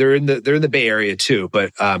 No, they're in the Bay Area too,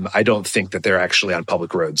 but I don't think that they're actually on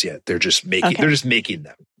public roads yet. They're just making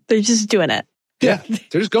them. They're just doing it. Yeah,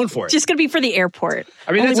 they're just going for it. Just going to be for the airport.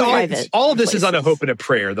 I mean, all of this is on a hope and a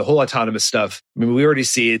prayer. The whole autonomous stuff. I mean, we already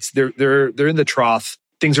see they're in the trough.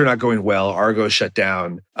 Things are not going well. Argo shut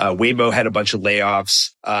down. Waymo had a bunch of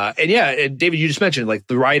layoffs. And David, you just mentioned like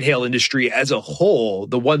the ride hail industry as a whole,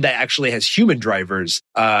 the one that actually has human drivers,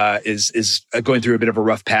 is going through a bit of a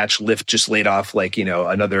rough patch. Lyft just laid off like,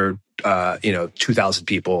 another 2,000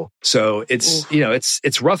 people. So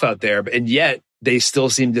it's rough out there, and yet they still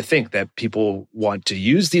seem to think that people want to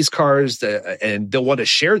use these cars and they'll want to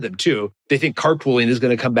share them too. They think carpooling is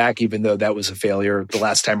going to come back, even though that was a failure the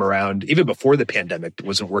last time around. Even before the pandemic, it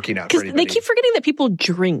wasn't working out for anybody. They keep forgetting that people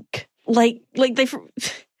drink. If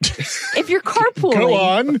you're carpooling, go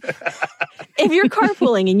on. If you're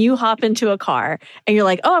carpooling and you hop into a car and you're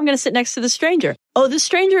like, oh, I'm going to sit next to the stranger. Oh, the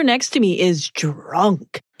stranger next to me is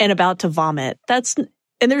drunk and about to vomit. And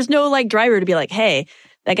there's no like driver to be like, hey,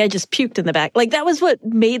 that guy just puked in the back. Like that was what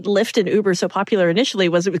made Lyft and Uber so popular initially,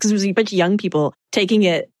 was it because it was a bunch of young people taking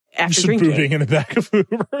it after just drinking. Booting in the back of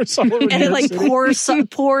Uber. And then like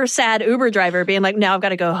poor sad Uber driver being like, now I've got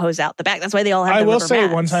to go hose out the back. That's why they all have. I will say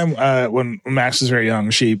mats. one time when Max was very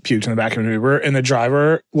young, she puked in the back of an Uber, and the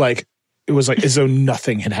driver it was like as though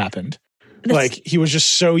nothing had happened. Like he was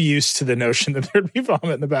just so used to the notion that there'd be vomit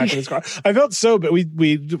in the back of his car. I felt so, but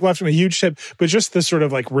we left him a huge tip. But just the sort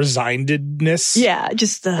of like resignedness,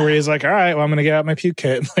 where he's like, "All right, well, I'm going to get out my puke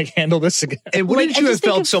kit and like handle this again." And wouldn't you have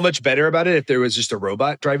felt so much better about it if there was just a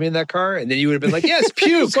robot driving in that car, and then you would have been like, "Yes,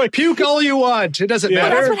 puke, like, puke all you want. It doesn't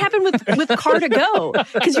matter." Well, that's what happened with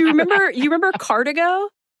Car2Go, because you remember Car2Go.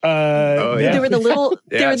 Yeah. There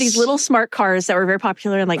were these little smart cars that were very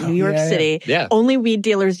popular in like New York City. Yeah. Only weed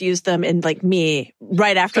dealers used them, and like me,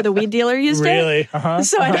 right after the weed dealer used really? it.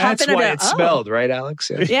 So I'd hop that's in why it smelled, right, Alex?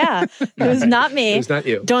 Yeah. It was not me. It was not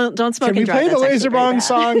you. Don't smoke Can and drive. we play the Laser Bong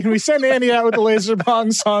song? Can we send Andy out with the Laser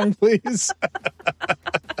Bong song, please?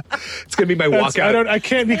 It's gonna be my walkout. I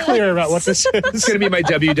can't be clear about what this is. It's gonna be my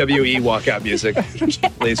WWE walkout music.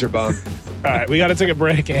 Laser Bong. All right, we got to take a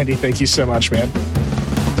break. Andy, thank you so much, man.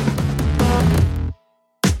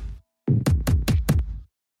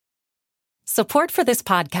 Support for this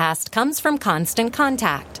podcast comes from Constant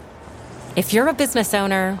Contact. If you're a business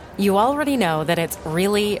owner, you already know that it's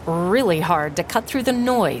really, really hard to cut through the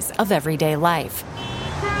noise of everyday life.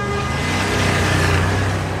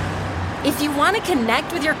 If you want to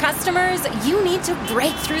connect with your customers, you need to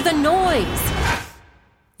break through the noise.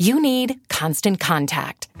 You need Constant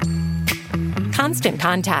Contact. Constant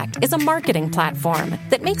Contact is a marketing platform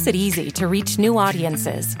that makes it easy to reach new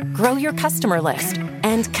audiences, grow your customer list,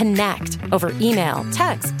 and connect over email,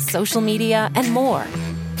 text, social media, and more.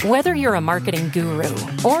 Whether you're a marketing guru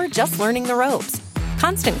or just learning the ropes,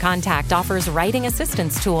 Constant Contact offers writing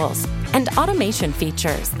assistance tools and automation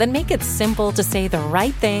features that make it simple to say the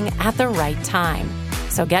right thing at the right time.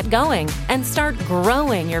 So get going and start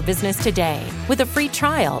growing your business today with a free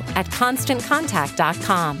trial at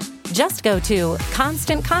ConstantContact.com. Just go to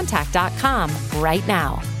ConstantContact.com right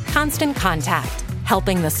now. Constant Contact,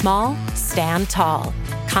 helping the small stand tall.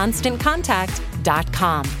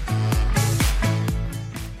 ConstantContact.com.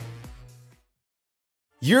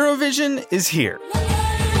 Eurovision is here.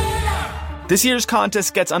 This year's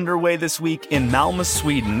contest gets underway this week in Malmö,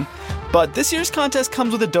 Sweden, but this year's contest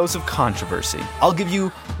comes with a dose of controversy. I'll give you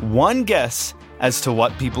one guess as to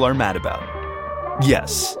what people are mad about.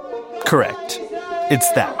 Yes, correct. It's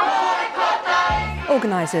that.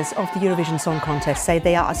 Organisers of the Eurovision Song Contest say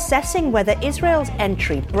they are assessing whether Israel's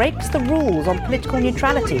entry breaks the rules on political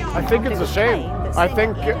neutrality. I think it's a shame. I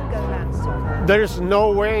think there's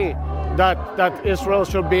no way that Israel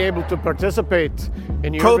should be able to participate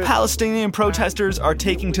in Eurovision. Pro-Palestinian protesters are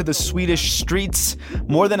taking to the Swedish streets.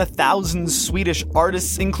 More than 1,000 Swedish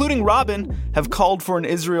artists, including Robin, have called for an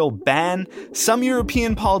Israel ban. Some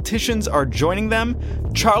European politicians are joining them.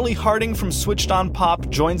 Charlie Harding from Switched On Pop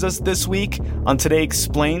joins us this week on Today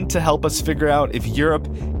Explained to help us figure out if Europe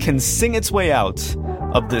can sing its way out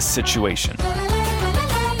of this situation.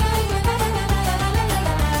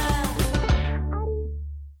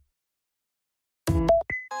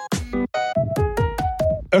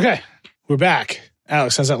 Okay, we're back.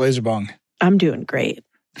 Alex, how's that laser bong? I'm doing great.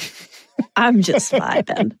 I'm just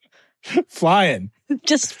vibing. Flying.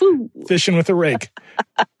 Just foo. Fishing with a rake.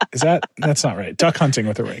 That's not right. Duck hunting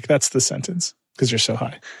with a rake. That's the sentence because you're so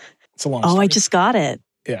high. It's a long story. I just got it.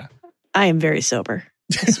 Yeah. I am very sober.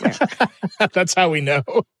 I swear. That's how we know.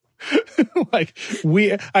 Like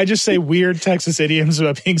I just say weird Texas idioms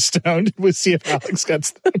about being stoned. We'll see if Alex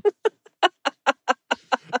gets them.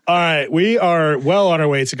 All right, we are well on our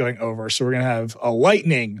way to going over, so we're gonna have a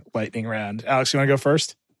lightning round. Alex, you want to go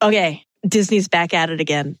first? Okay, Disney's back at it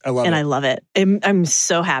again, I love it. I'm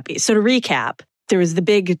so happy. So to recap, there was the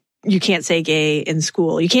big you can't say gay in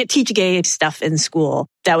school. You can't teach gay stuff in school.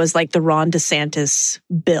 That was like the Ron DeSantis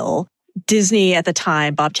bill. Disney at the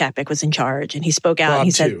time, Bob Chapek was in charge, and he spoke out and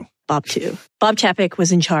he said, Bob Chapek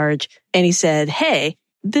was in charge, and he said, hey,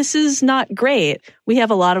 this is not great. We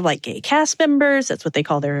have a lot of like gay cast members. That's what they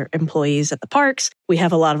call their employees at the parks. We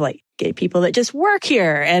have a lot of like gay people that just work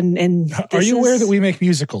here. And are you aware that we make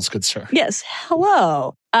musicals, good sir? Yes.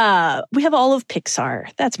 Hello. We have all of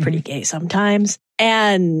Pixar. That's pretty gay sometimes.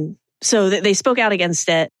 And so they spoke out against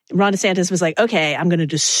it. Ron DeSantis was like, okay, I'm going to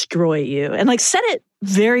destroy you. And like said it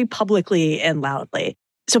very publicly and loudly.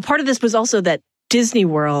 So part of this was also that Disney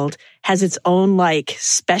World has its own like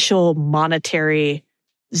special monetary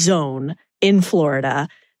zone in Florida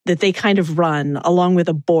that they kind of run along with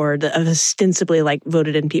a board of ostensibly like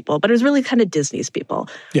voted in people, but it was really kind of Disney's people.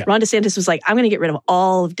 Yeah. Ron DeSantis was like, I'm going to get rid of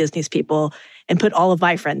all of Disney's people and put all of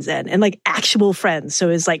my friends in, and like actual friends. So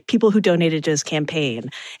it's like people who donated to his campaign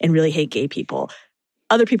and really hate gay people,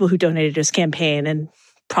 other people who donated to his campaign and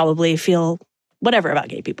probably feel whatever about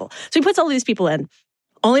gay people. So he puts all these people in,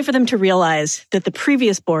 only for them to realize that the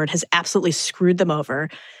previous board has absolutely screwed them over,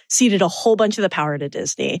 ceded a whole bunch of the power to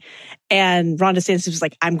Disney. And Ron DeSantis was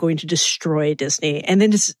like, I'm going to destroy Disney. And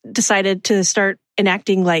then just decided to start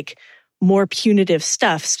enacting like more punitive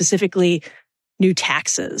stuff, specifically new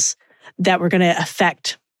taxes that were going to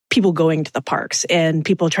affect people going to the parks and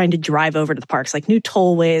people trying to drive over to the parks, like new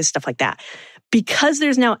tollways, stuff like that. Because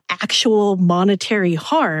there's now actual monetary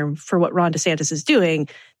harm for what Ron DeSantis is doing,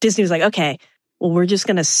 Disney was like, okay, well, we're just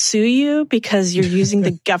going to sue you because you're using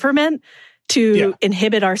the government to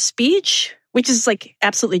inhibit our speech, which is like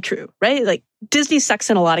absolutely true, right? Like Disney sucks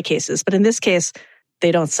in a lot of cases, but in this case,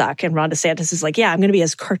 they don't suck. And Ron DeSantis is like, yeah, I'm going to be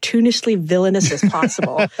as cartoonishly villainous as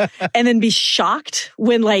possible. And then be shocked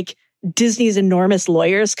when like Disney's enormous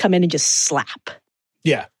lawyers come in and just slap.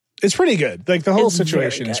 Yeah. It's pretty good. Like the whole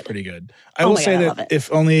situation is pretty good. I will say that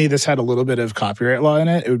if only this had a little bit of copyright law in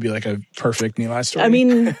it, it would be like a perfect Neil story. I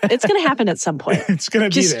mean, it's going to happen at some point. It's going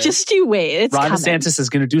to be there. Just you wait. It's Ron coming. DeSantis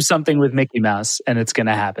is going to do something with Mickey Mouse, and it's going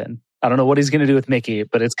to happen. I don't know what he's going to do with Mickey,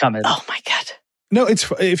 but it's coming. Oh my God. No,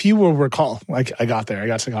 if you will recall, like I got to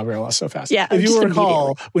the copyright law so fast. Yeah. If you will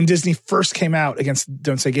recall, when Disney first came out against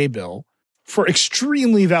Don't Say Gay bill, for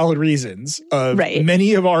extremely valid reasons,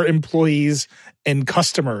 many of our employees and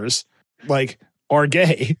customers like are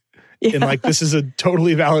gay and like this is a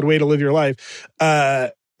totally valid way to live your life.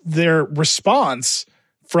 Their response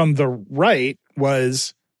from the right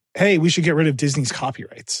was, hey, we should get rid of Disney's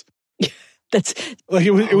copyrights. That's like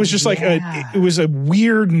it was just like it was a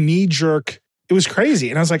weird knee jerk. It was crazy.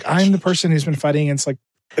 And I was like, I'm the person who's been fighting against like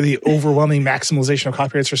the overwhelming maximalization of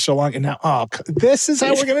copyrights for so long, and now this is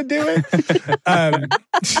how we're gonna do it.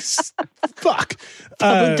 Fuck.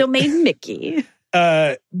 Public domain Mickey.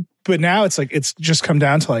 But now it's like, it's just come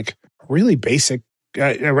down to like really basic.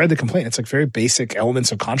 I read the complaint. It's like very basic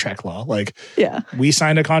elements of contract law. Like, we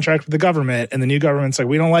signed a contract with the government and the new government's like,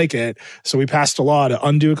 we don't like it. So we passed a law to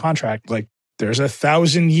undo a contract. Like, there's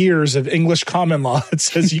 1,000 years of English common law that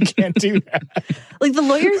says you can't do that. Like the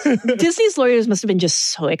lawyers, Disney's lawyers must have been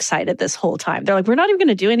just so excited this whole time. They're like, we're not even going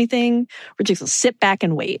to do anything. We're just going to sit back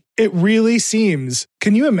and wait. It really seems.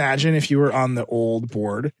 Can you imagine if you were on the old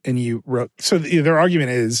board and you wrote? So their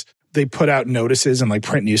argument is they put out notices and like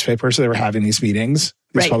print newspapers. So they were having these meetings,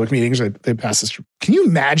 these public meetings. They passed this. Can you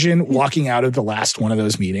imagine walking out of the last one of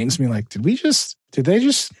those meetings and being like,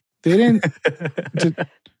 they didn't.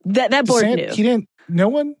 That board knew. He didn't. No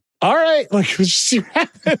one. All right. Like, let's see what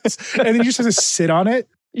happens. And then you just have to sit on it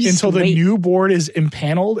until the new board is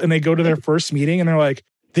impaneled and they go to their first meeting and they're like,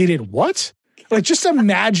 they did what? Like, just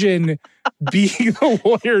imagine being the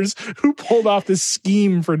lawyers who pulled off this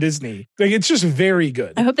scheme for Disney. Like, it's just very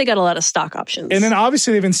good. I hope they got a lot of stock options. And then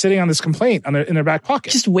obviously they've been sitting on this complaint in their back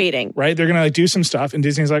pocket. Just waiting. Right? They're going to like do some stuff. And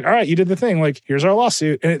Disney's like, all right, you did the thing. Like, here's our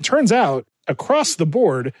lawsuit. And it turns out across the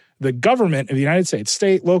board, the government of the United States,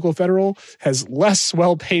 state, local, federal, has less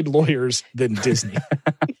well-paid lawyers than Disney.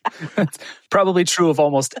 That's probably true of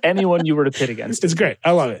almost anyone you were to pit against. It's great.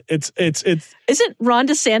 I love it. It's. Isn't Ron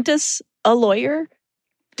DeSantis a lawyer?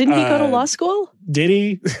 Didn't he go to law school? Did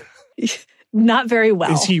he? Not very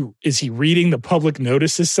well. Is he reading the public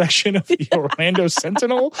notices section of the Orlando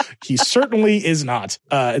Sentinel? He certainly is not.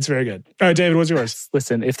 It's very good. All right, David, what's yours?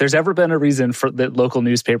 Listen, if there's ever been a reason that local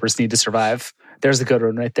newspapers need to survive, There's a good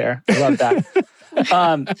one right there. I love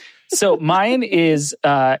that. So mine is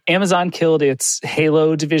Amazon killed its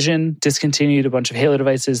Halo division, discontinued a bunch of Halo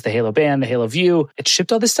devices, the Halo Band, the Halo View. It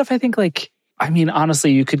shipped all this stuff, I think,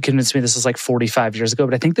 honestly, you could convince me this was like 45 years ago,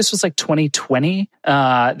 but I think this was like 2020.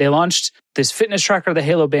 They launched this fitness tracker, the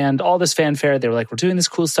Halo Band, all this fanfare. They were like, we're doing this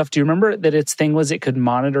cool stuff. Do you remember that its thing was it could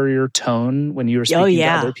monitor your tone when you were speaking to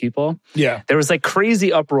other people? Yeah. There was like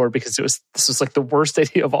crazy uproar because this was like the worst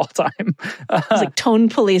idea of all time. It was like tone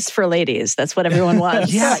police for ladies. That's what everyone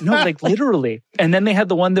wants. Yeah, no, like literally. And then they had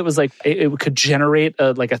the one that was like, it could generate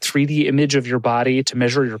a 3D image of your body to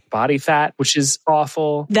measure your body fat, which is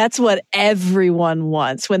awful. That's what everyone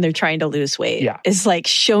wants when they're trying to lose weight. Yeah. It's like,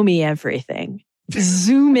 show me everything.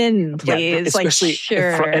 Zoom in, please. Yeah, especially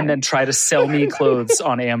sure. And then try to sell me clothes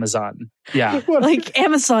on Amazon. Yeah. Like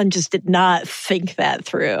Amazon just did not think that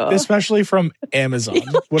through. Especially from Amazon.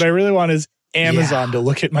 What I really want is Amazon to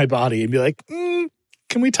look at my body and be like,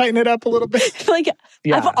 can we tighten it up a little bit?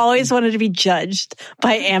 I've always wanted to be judged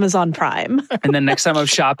by Amazon Prime. And then next time I'm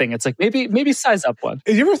shopping, it's like, maybe size up one.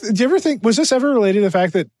 Did you ever think, was this ever related to the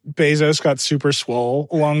fact that Bezos got super swole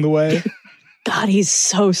along the way? God, he's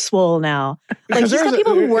so swole now. Like, he's got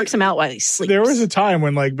people who works him out while he sleeps. There was a time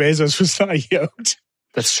when like Bezos was not yoked.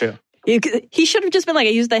 That's true. He should have just been like,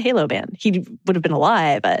 I used the Halo Band. He would have been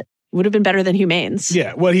alive, but would have been better than Humane's.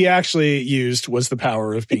 Yeah, what he actually used was the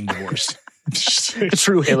power of being divorced. The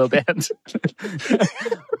true Halo Band.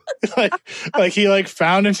 like he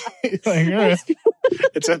found it.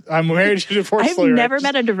 I'm married to a divorce lawyer. I've never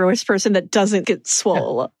met a divorced person that doesn't get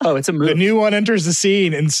swole. Oh, it's a move. The new one enters the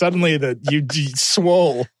scene, and suddenly you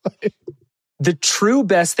swole. The true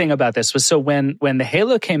best thing about this was when the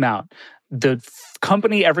Halo came out, the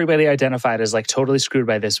company everybody identified as like totally screwed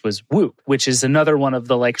by this was Whoop, which is another one of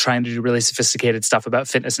the like trying to do really sophisticated stuff about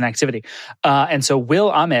fitness and activity. And so Will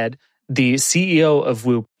Ahmed, the CEO of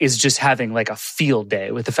Whoop, is just having like a field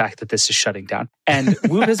day with the fact that this is shutting down. And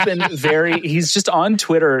Whoop has been he's just on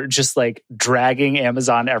Twitter, just like dragging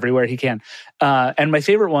Amazon everywhere he can. And my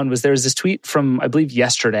favorite one was there was this tweet from, I believe,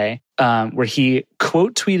 yesterday, where he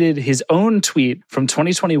quote tweeted his own tweet from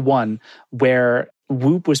 2021, where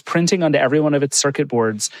Whoop was printing onto every one of its circuit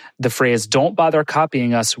boards the phrase, "Don't bother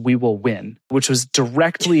copying us, we will win," which was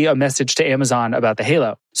directly a message to Amazon about the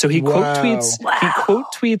Halo. So he quote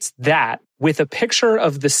tweets that with a picture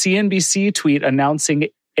of the CNBC tweet announcing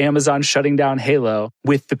Amazon shutting down Halo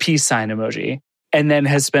with the peace sign emoji. And then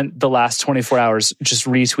has spent the last 24 hours just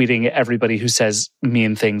retweeting everybody who says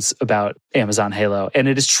mean things about Amazon Halo. And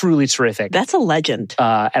it is truly terrific. That's a legend.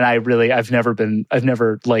 And I've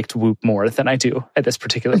never liked Whoop more than I do at this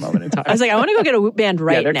particular moment in time. I was like, I want to go get a Whoop band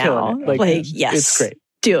right now. Yes. It's great.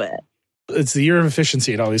 Do it. It's the year of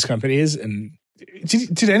efficiency at all these companies. And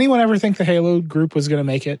did anyone ever think the Halo group was going to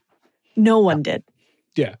make it? No one did.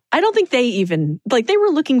 Yeah. I don't think they even, they were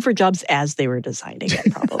looking for jobs as they were designing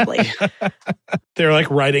it, probably. They're like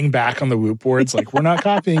writing back on the Whoop boards, like, we're not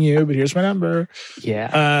copying you, but here's my number.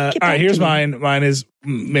 Yeah. All right, here's mine. Mine is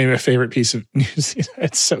maybe my favorite piece of news.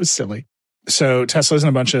 It's so silly. So Tesla's in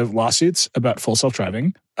a bunch of lawsuits about full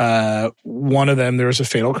self-driving. One of them, there was a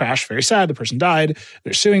fatal crash. Very sad. The person died.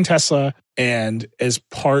 They're suing Tesla. And as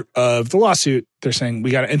part of the lawsuit, they're saying,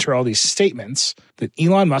 we got to enter all these statements that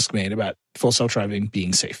Elon Musk made about full self-driving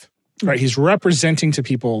being safe. Right? He's representing to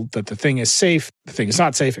people that the thing is safe. The thing is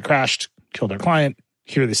not safe. It crashed, killed our client.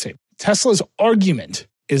 Here are the statements. Tesla's argument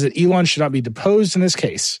is that Elon should not be deposed in this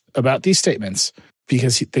case about these statements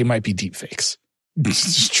because they might be deep fakes.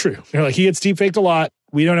 It's true. They're like, he gets deep faked a lot.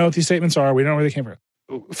 We don't know what these statements are. We don't know where they came from.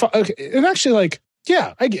 Okay. And actually,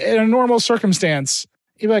 in a normal circumstance,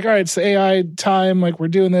 you'd be like, all right, it's the AI time. Like, we're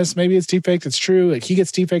doing this. Maybe it's deep faked. It's true. Like, he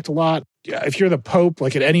gets deep faked a lot. Yeah, if you're the Pope,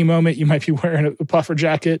 like at any moment, you might be wearing a puffer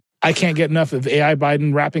jacket. I can't get enough of AI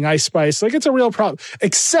Biden wrapping Ice Spice. Like, it's a real problem.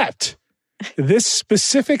 Except this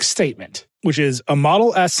specific statement, which is a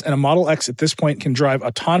Model S and a Model X at this point can drive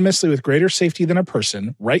autonomously with greater safety than a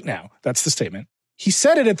person right now. That's the statement. He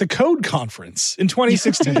said it at the Code Conference in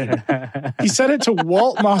 2016. He said it to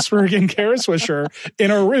Walt Mossberg and Kara Swisher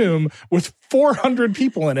in a room with 400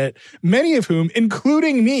 people in it, many of whom,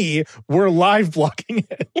 including me, were live blogging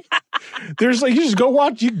it. There's you just go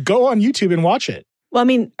on YouTube and watch it. Well, I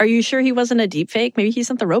mean, are you sure he wasn't a deep fake? Maybe he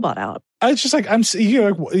sent the robot out. It's just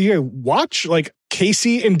you watch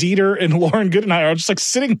Casey and Dieter and Lauren Good and I are just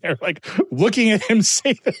sitting there looking at him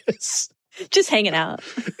say this. Just hanging out.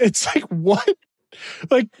 It's what?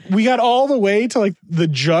 We got all the way to the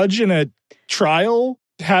judge in a trial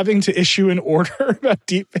having to issue an order about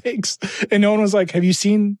deepfakes. And no one was like, have you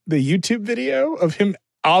seen the YouTube video of him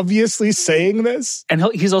obviously saying this. And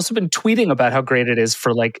he's also been tweeting about how great it is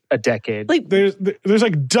for like a decade. Like, there's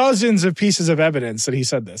like dozens of pieces of evidence that he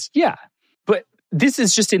said this. Yeah. But this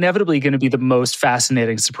is just inevitably going to be the most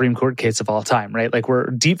fascinating Supreme Court case of all time, right? Like where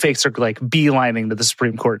deepfakes are like beelining to the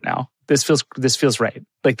Supreme Court now. This feels right.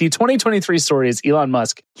 Like the 2023 story is Elon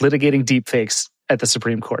Musk litigating deepfakes at the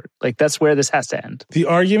Supreme Court. Like that's where this has to end. The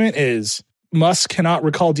argument is Musk cannot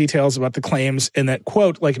recall details about the claims and that,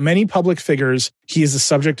 quote, like many public figures, he is the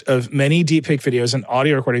subject of many deepfake videos and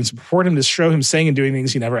audio recordings that purport him to show him saying and doing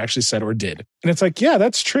things he never actually said or did. And it's like, yeah,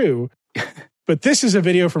 that's true. But this is a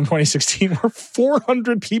video from 2016 where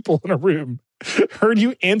 400 people in a room heard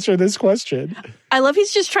you answer this question. I love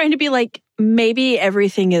he's just trying to be like, maybe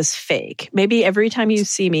everything is fake. Maybe every time you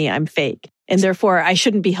see me, I'm fake. And therefore, I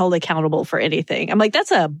shouldn't be held accountable for anything. I'm like,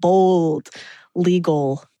 that's a bold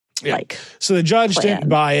legal So the judge didn't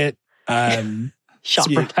buy it.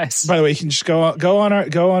 Surprise. By the way, you can just go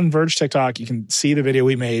on Verge TikTok. You can see the video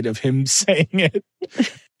we made of him saying it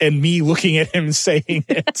and me looking at him saying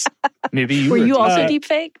it. Maybe you were you also deep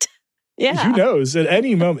faked? Yeah. Who knows? At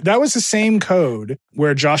any moment. That was the same code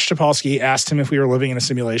where Josh Topolsky asked him if we were living in a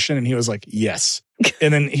simulation, and he was like, yes.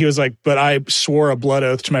 And then he was like, but I swore a blood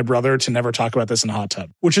oath to my brother to never talk about this in a hot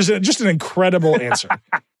tub, which is just an incredible answer.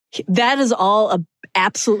 That is all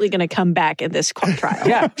absolutely going to come back in this court trial.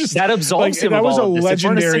 Yeah, that absolves him. That was a code.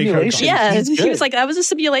 legendary Yeah, he was like, that was a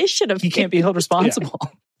simulation of. He can't be held responsible.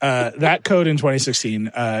 Yeah. That code in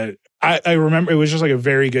 2016, I remember it was just like a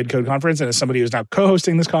very good code conference. And as somebody who's now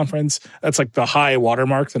co-hosting this conference, that's like the high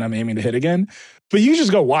watermark that I'm aiming to hit again. But you can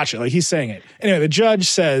just go watch it. Like he's saying it. Anyway, the judge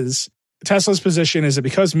says Tesla's position is that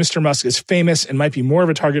because Mr. Musk is famous and might be more of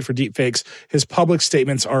a target for deepfakes, his public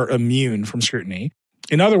statements are immune from scrutiny.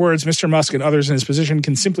 In other words, Mr. Musk and others in his position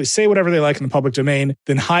can simply say whatever they like in the public domain,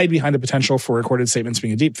 then hide behind the potential for recorded statements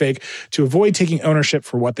being a deepfake to avoid taking ownership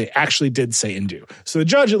for what they actually did say and do. So the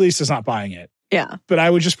judge at least is not buying it. Yeah. But I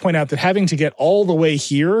would just point out that having to get all the way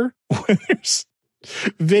here when there's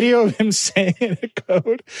video of him saying a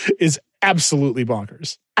code is absolutely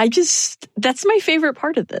bonkers. That's my favorite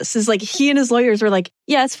part of this is like he and his lawyers were like,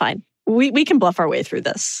 yeah, it's fine. We can bluff our way through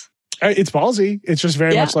this. It's ballsy. It's just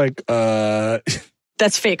very much like,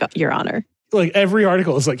 that's fake, Your Honor. Like every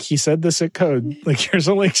article is like, he said this at code. Like, here's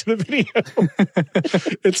a link to the video.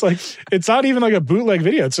 It's like, it's not even like a bootleg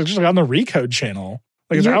video. It's just like on the Recode channel.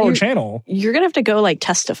 Like it's our channel. You're going to have to go like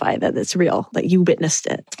testify that it's real, that you witnessed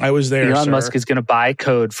it. I was there, Elon Musk is going to buy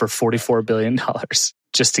code for $44 billion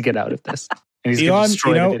just to get out of this. And he's Elon,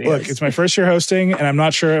 destroy the videos. Look, it's my first year hosting, and I'm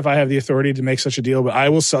not sure if I have the authority to make such a deal, but I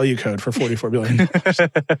will sell you code for $44 billion.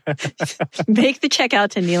 Make the check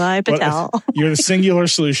out to Nilay Patel. You're the singular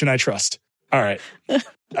solution I trust. All right.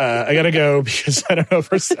 I got to go because I don't know if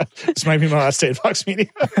this might be my last day at Fox Media.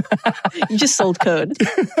 You just sold code.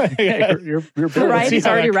 You're Variety's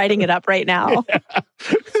already writing it up right now. Yeah.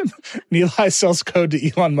 Nilay sells code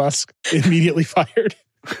to Elon Musk, immediately fired.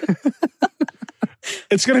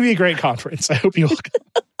 It's going to be a great conference. I hope you all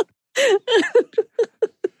come.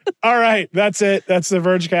 All right, that's it. That's the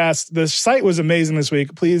Vergecast. The site was amazing this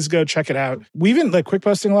week. Please go check it out. We've been like quick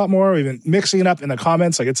posting a lot more. We've been mixing it up in the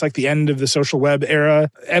comments. Like it's like the end of the social web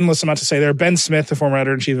era. Endless amount to say there. Ben Smith, the former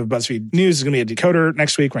editor-in-chief of BuzzFeed News, is going to be a decoder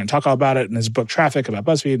next week. We're going to talk all about it in his book Traffic about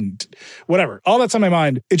BuzzFeed and whatever. All that's on my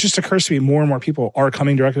mind. It just occurs to me more and more people are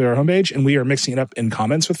coming directly to our homepage, and we are mixing it up in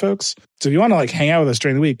comments with folks. So if you want to like hang out with us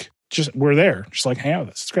during the week, we're there. Just like hang out with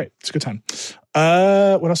us. It's great. It's a good time.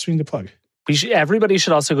 What else do we need to plug? Everybody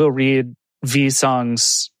should also go read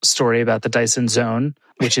V-Song's story about the Dyson Zone,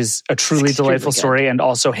 which is a truly delightful story and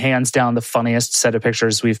also hands down the funniest set of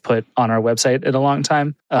pictures we've put on our website in a long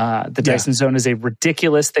time. The Dyson Zone is a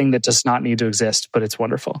ridiculous thing that does not need to exist, but it's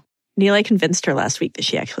wonderful. Nilay convinced her last week that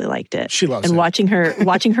she actually liked it. She loves it. And watching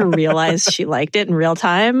her realize she liked it in real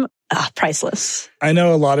time, priceless. I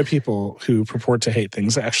know a lot of people who purport to hate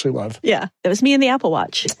things I actually love. Yeah, that was me and the Apple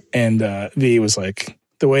Watch. And V was like,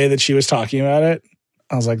 the way that she was talking about it,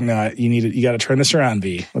 I was like, no, you got to turn this around,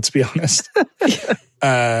 V. Let's be honest.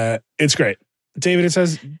 It's great. David, it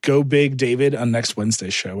says, go big, David, on next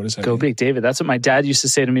Wednesday's show. What does that mean? Go big, David. That's what my dad used to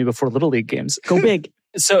say to me before Little League games. Go big.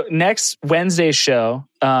 So next Wednesday's show,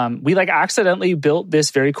 we like accidentally built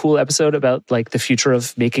this very cool episode about like the future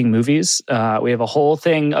of making movies. We have a whole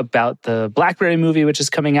thing about the BlackBerry movie, which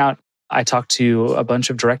is coming out. I talked to a bunch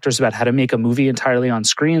of directors about how to make a movie entirely on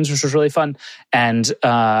screens, which was really fun. And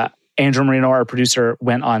Andrew Marino, our producer,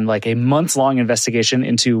 went on like a month-long investigation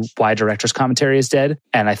into why director's commentary is dead,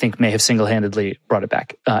 and I think may have single-handedly brought it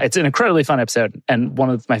back. It's an incredibly fun episode and one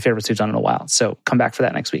of my favorites we've done in a while. So come back for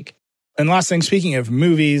that next week. And last thing, speaking of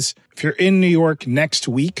movies, if you're in New York next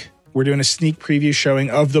week, we're doing a sneak preview showing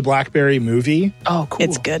of the BlackBerry movie. Oh, cool.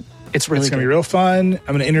 It's good. It's really It's going to good. be real fun. I'm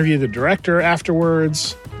going to interview the director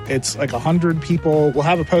afterwards. It's like 100 people. We'll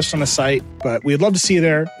have a post on the site, but we'd love to see you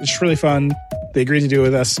there. It's really fun. They agreed to do it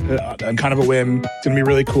with us on kind of a whim. It's going to be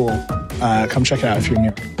really cool. Come check it out if you're in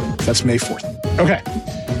New York. That's May 4th. Okay.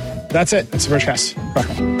 That's it. It's the Vergecast. Rock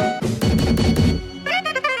on.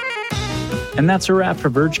 And that's a wrap for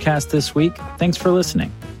Vergecast this week. Thanks for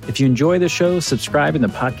listening. If you enjoy the show, subscribe in the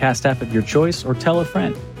podcast app of your choice or tell a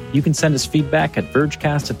friend. You can send us feedback at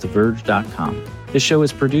vergecast@theverge.com. This show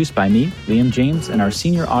is produced by me, Liam James, and our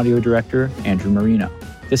senior audio director, Andrew Marino.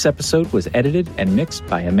 This episode was edited and mixed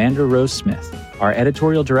by Amanda Rose Smith. Our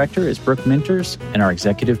editorial director is Brooke Minters, and our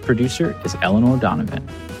executive producer is Eleanor Donovan.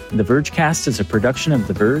 The Vergecast is a production of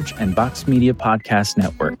The Verge and Vox Media Podcast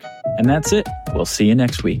Network. And that's it. We'll see you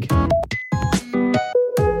next week.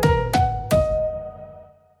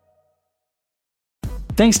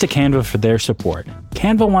 Thanks to Canva for their support.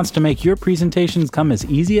 Canva wants to make your presentations come as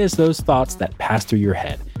easy as those thoughts that pass through your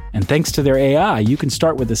head. And thanks to their AI, you can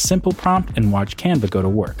start with a simple prompt and watch Canva go to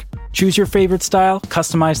work. Choose your favorite style,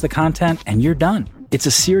 customize the content, and you're done. It's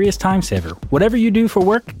a serious time saver. Whatever you do for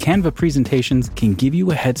work, Canva presentations can give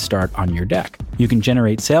you a head start on your deck. You can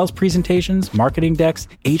generate sales presentations, marketing decks,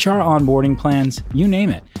 HR onboarding plans, you name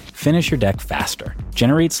it. Finish your deck faster.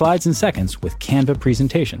 Generate slides in seconds with Canva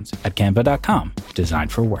presentations at canva.com,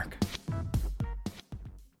 designed for work.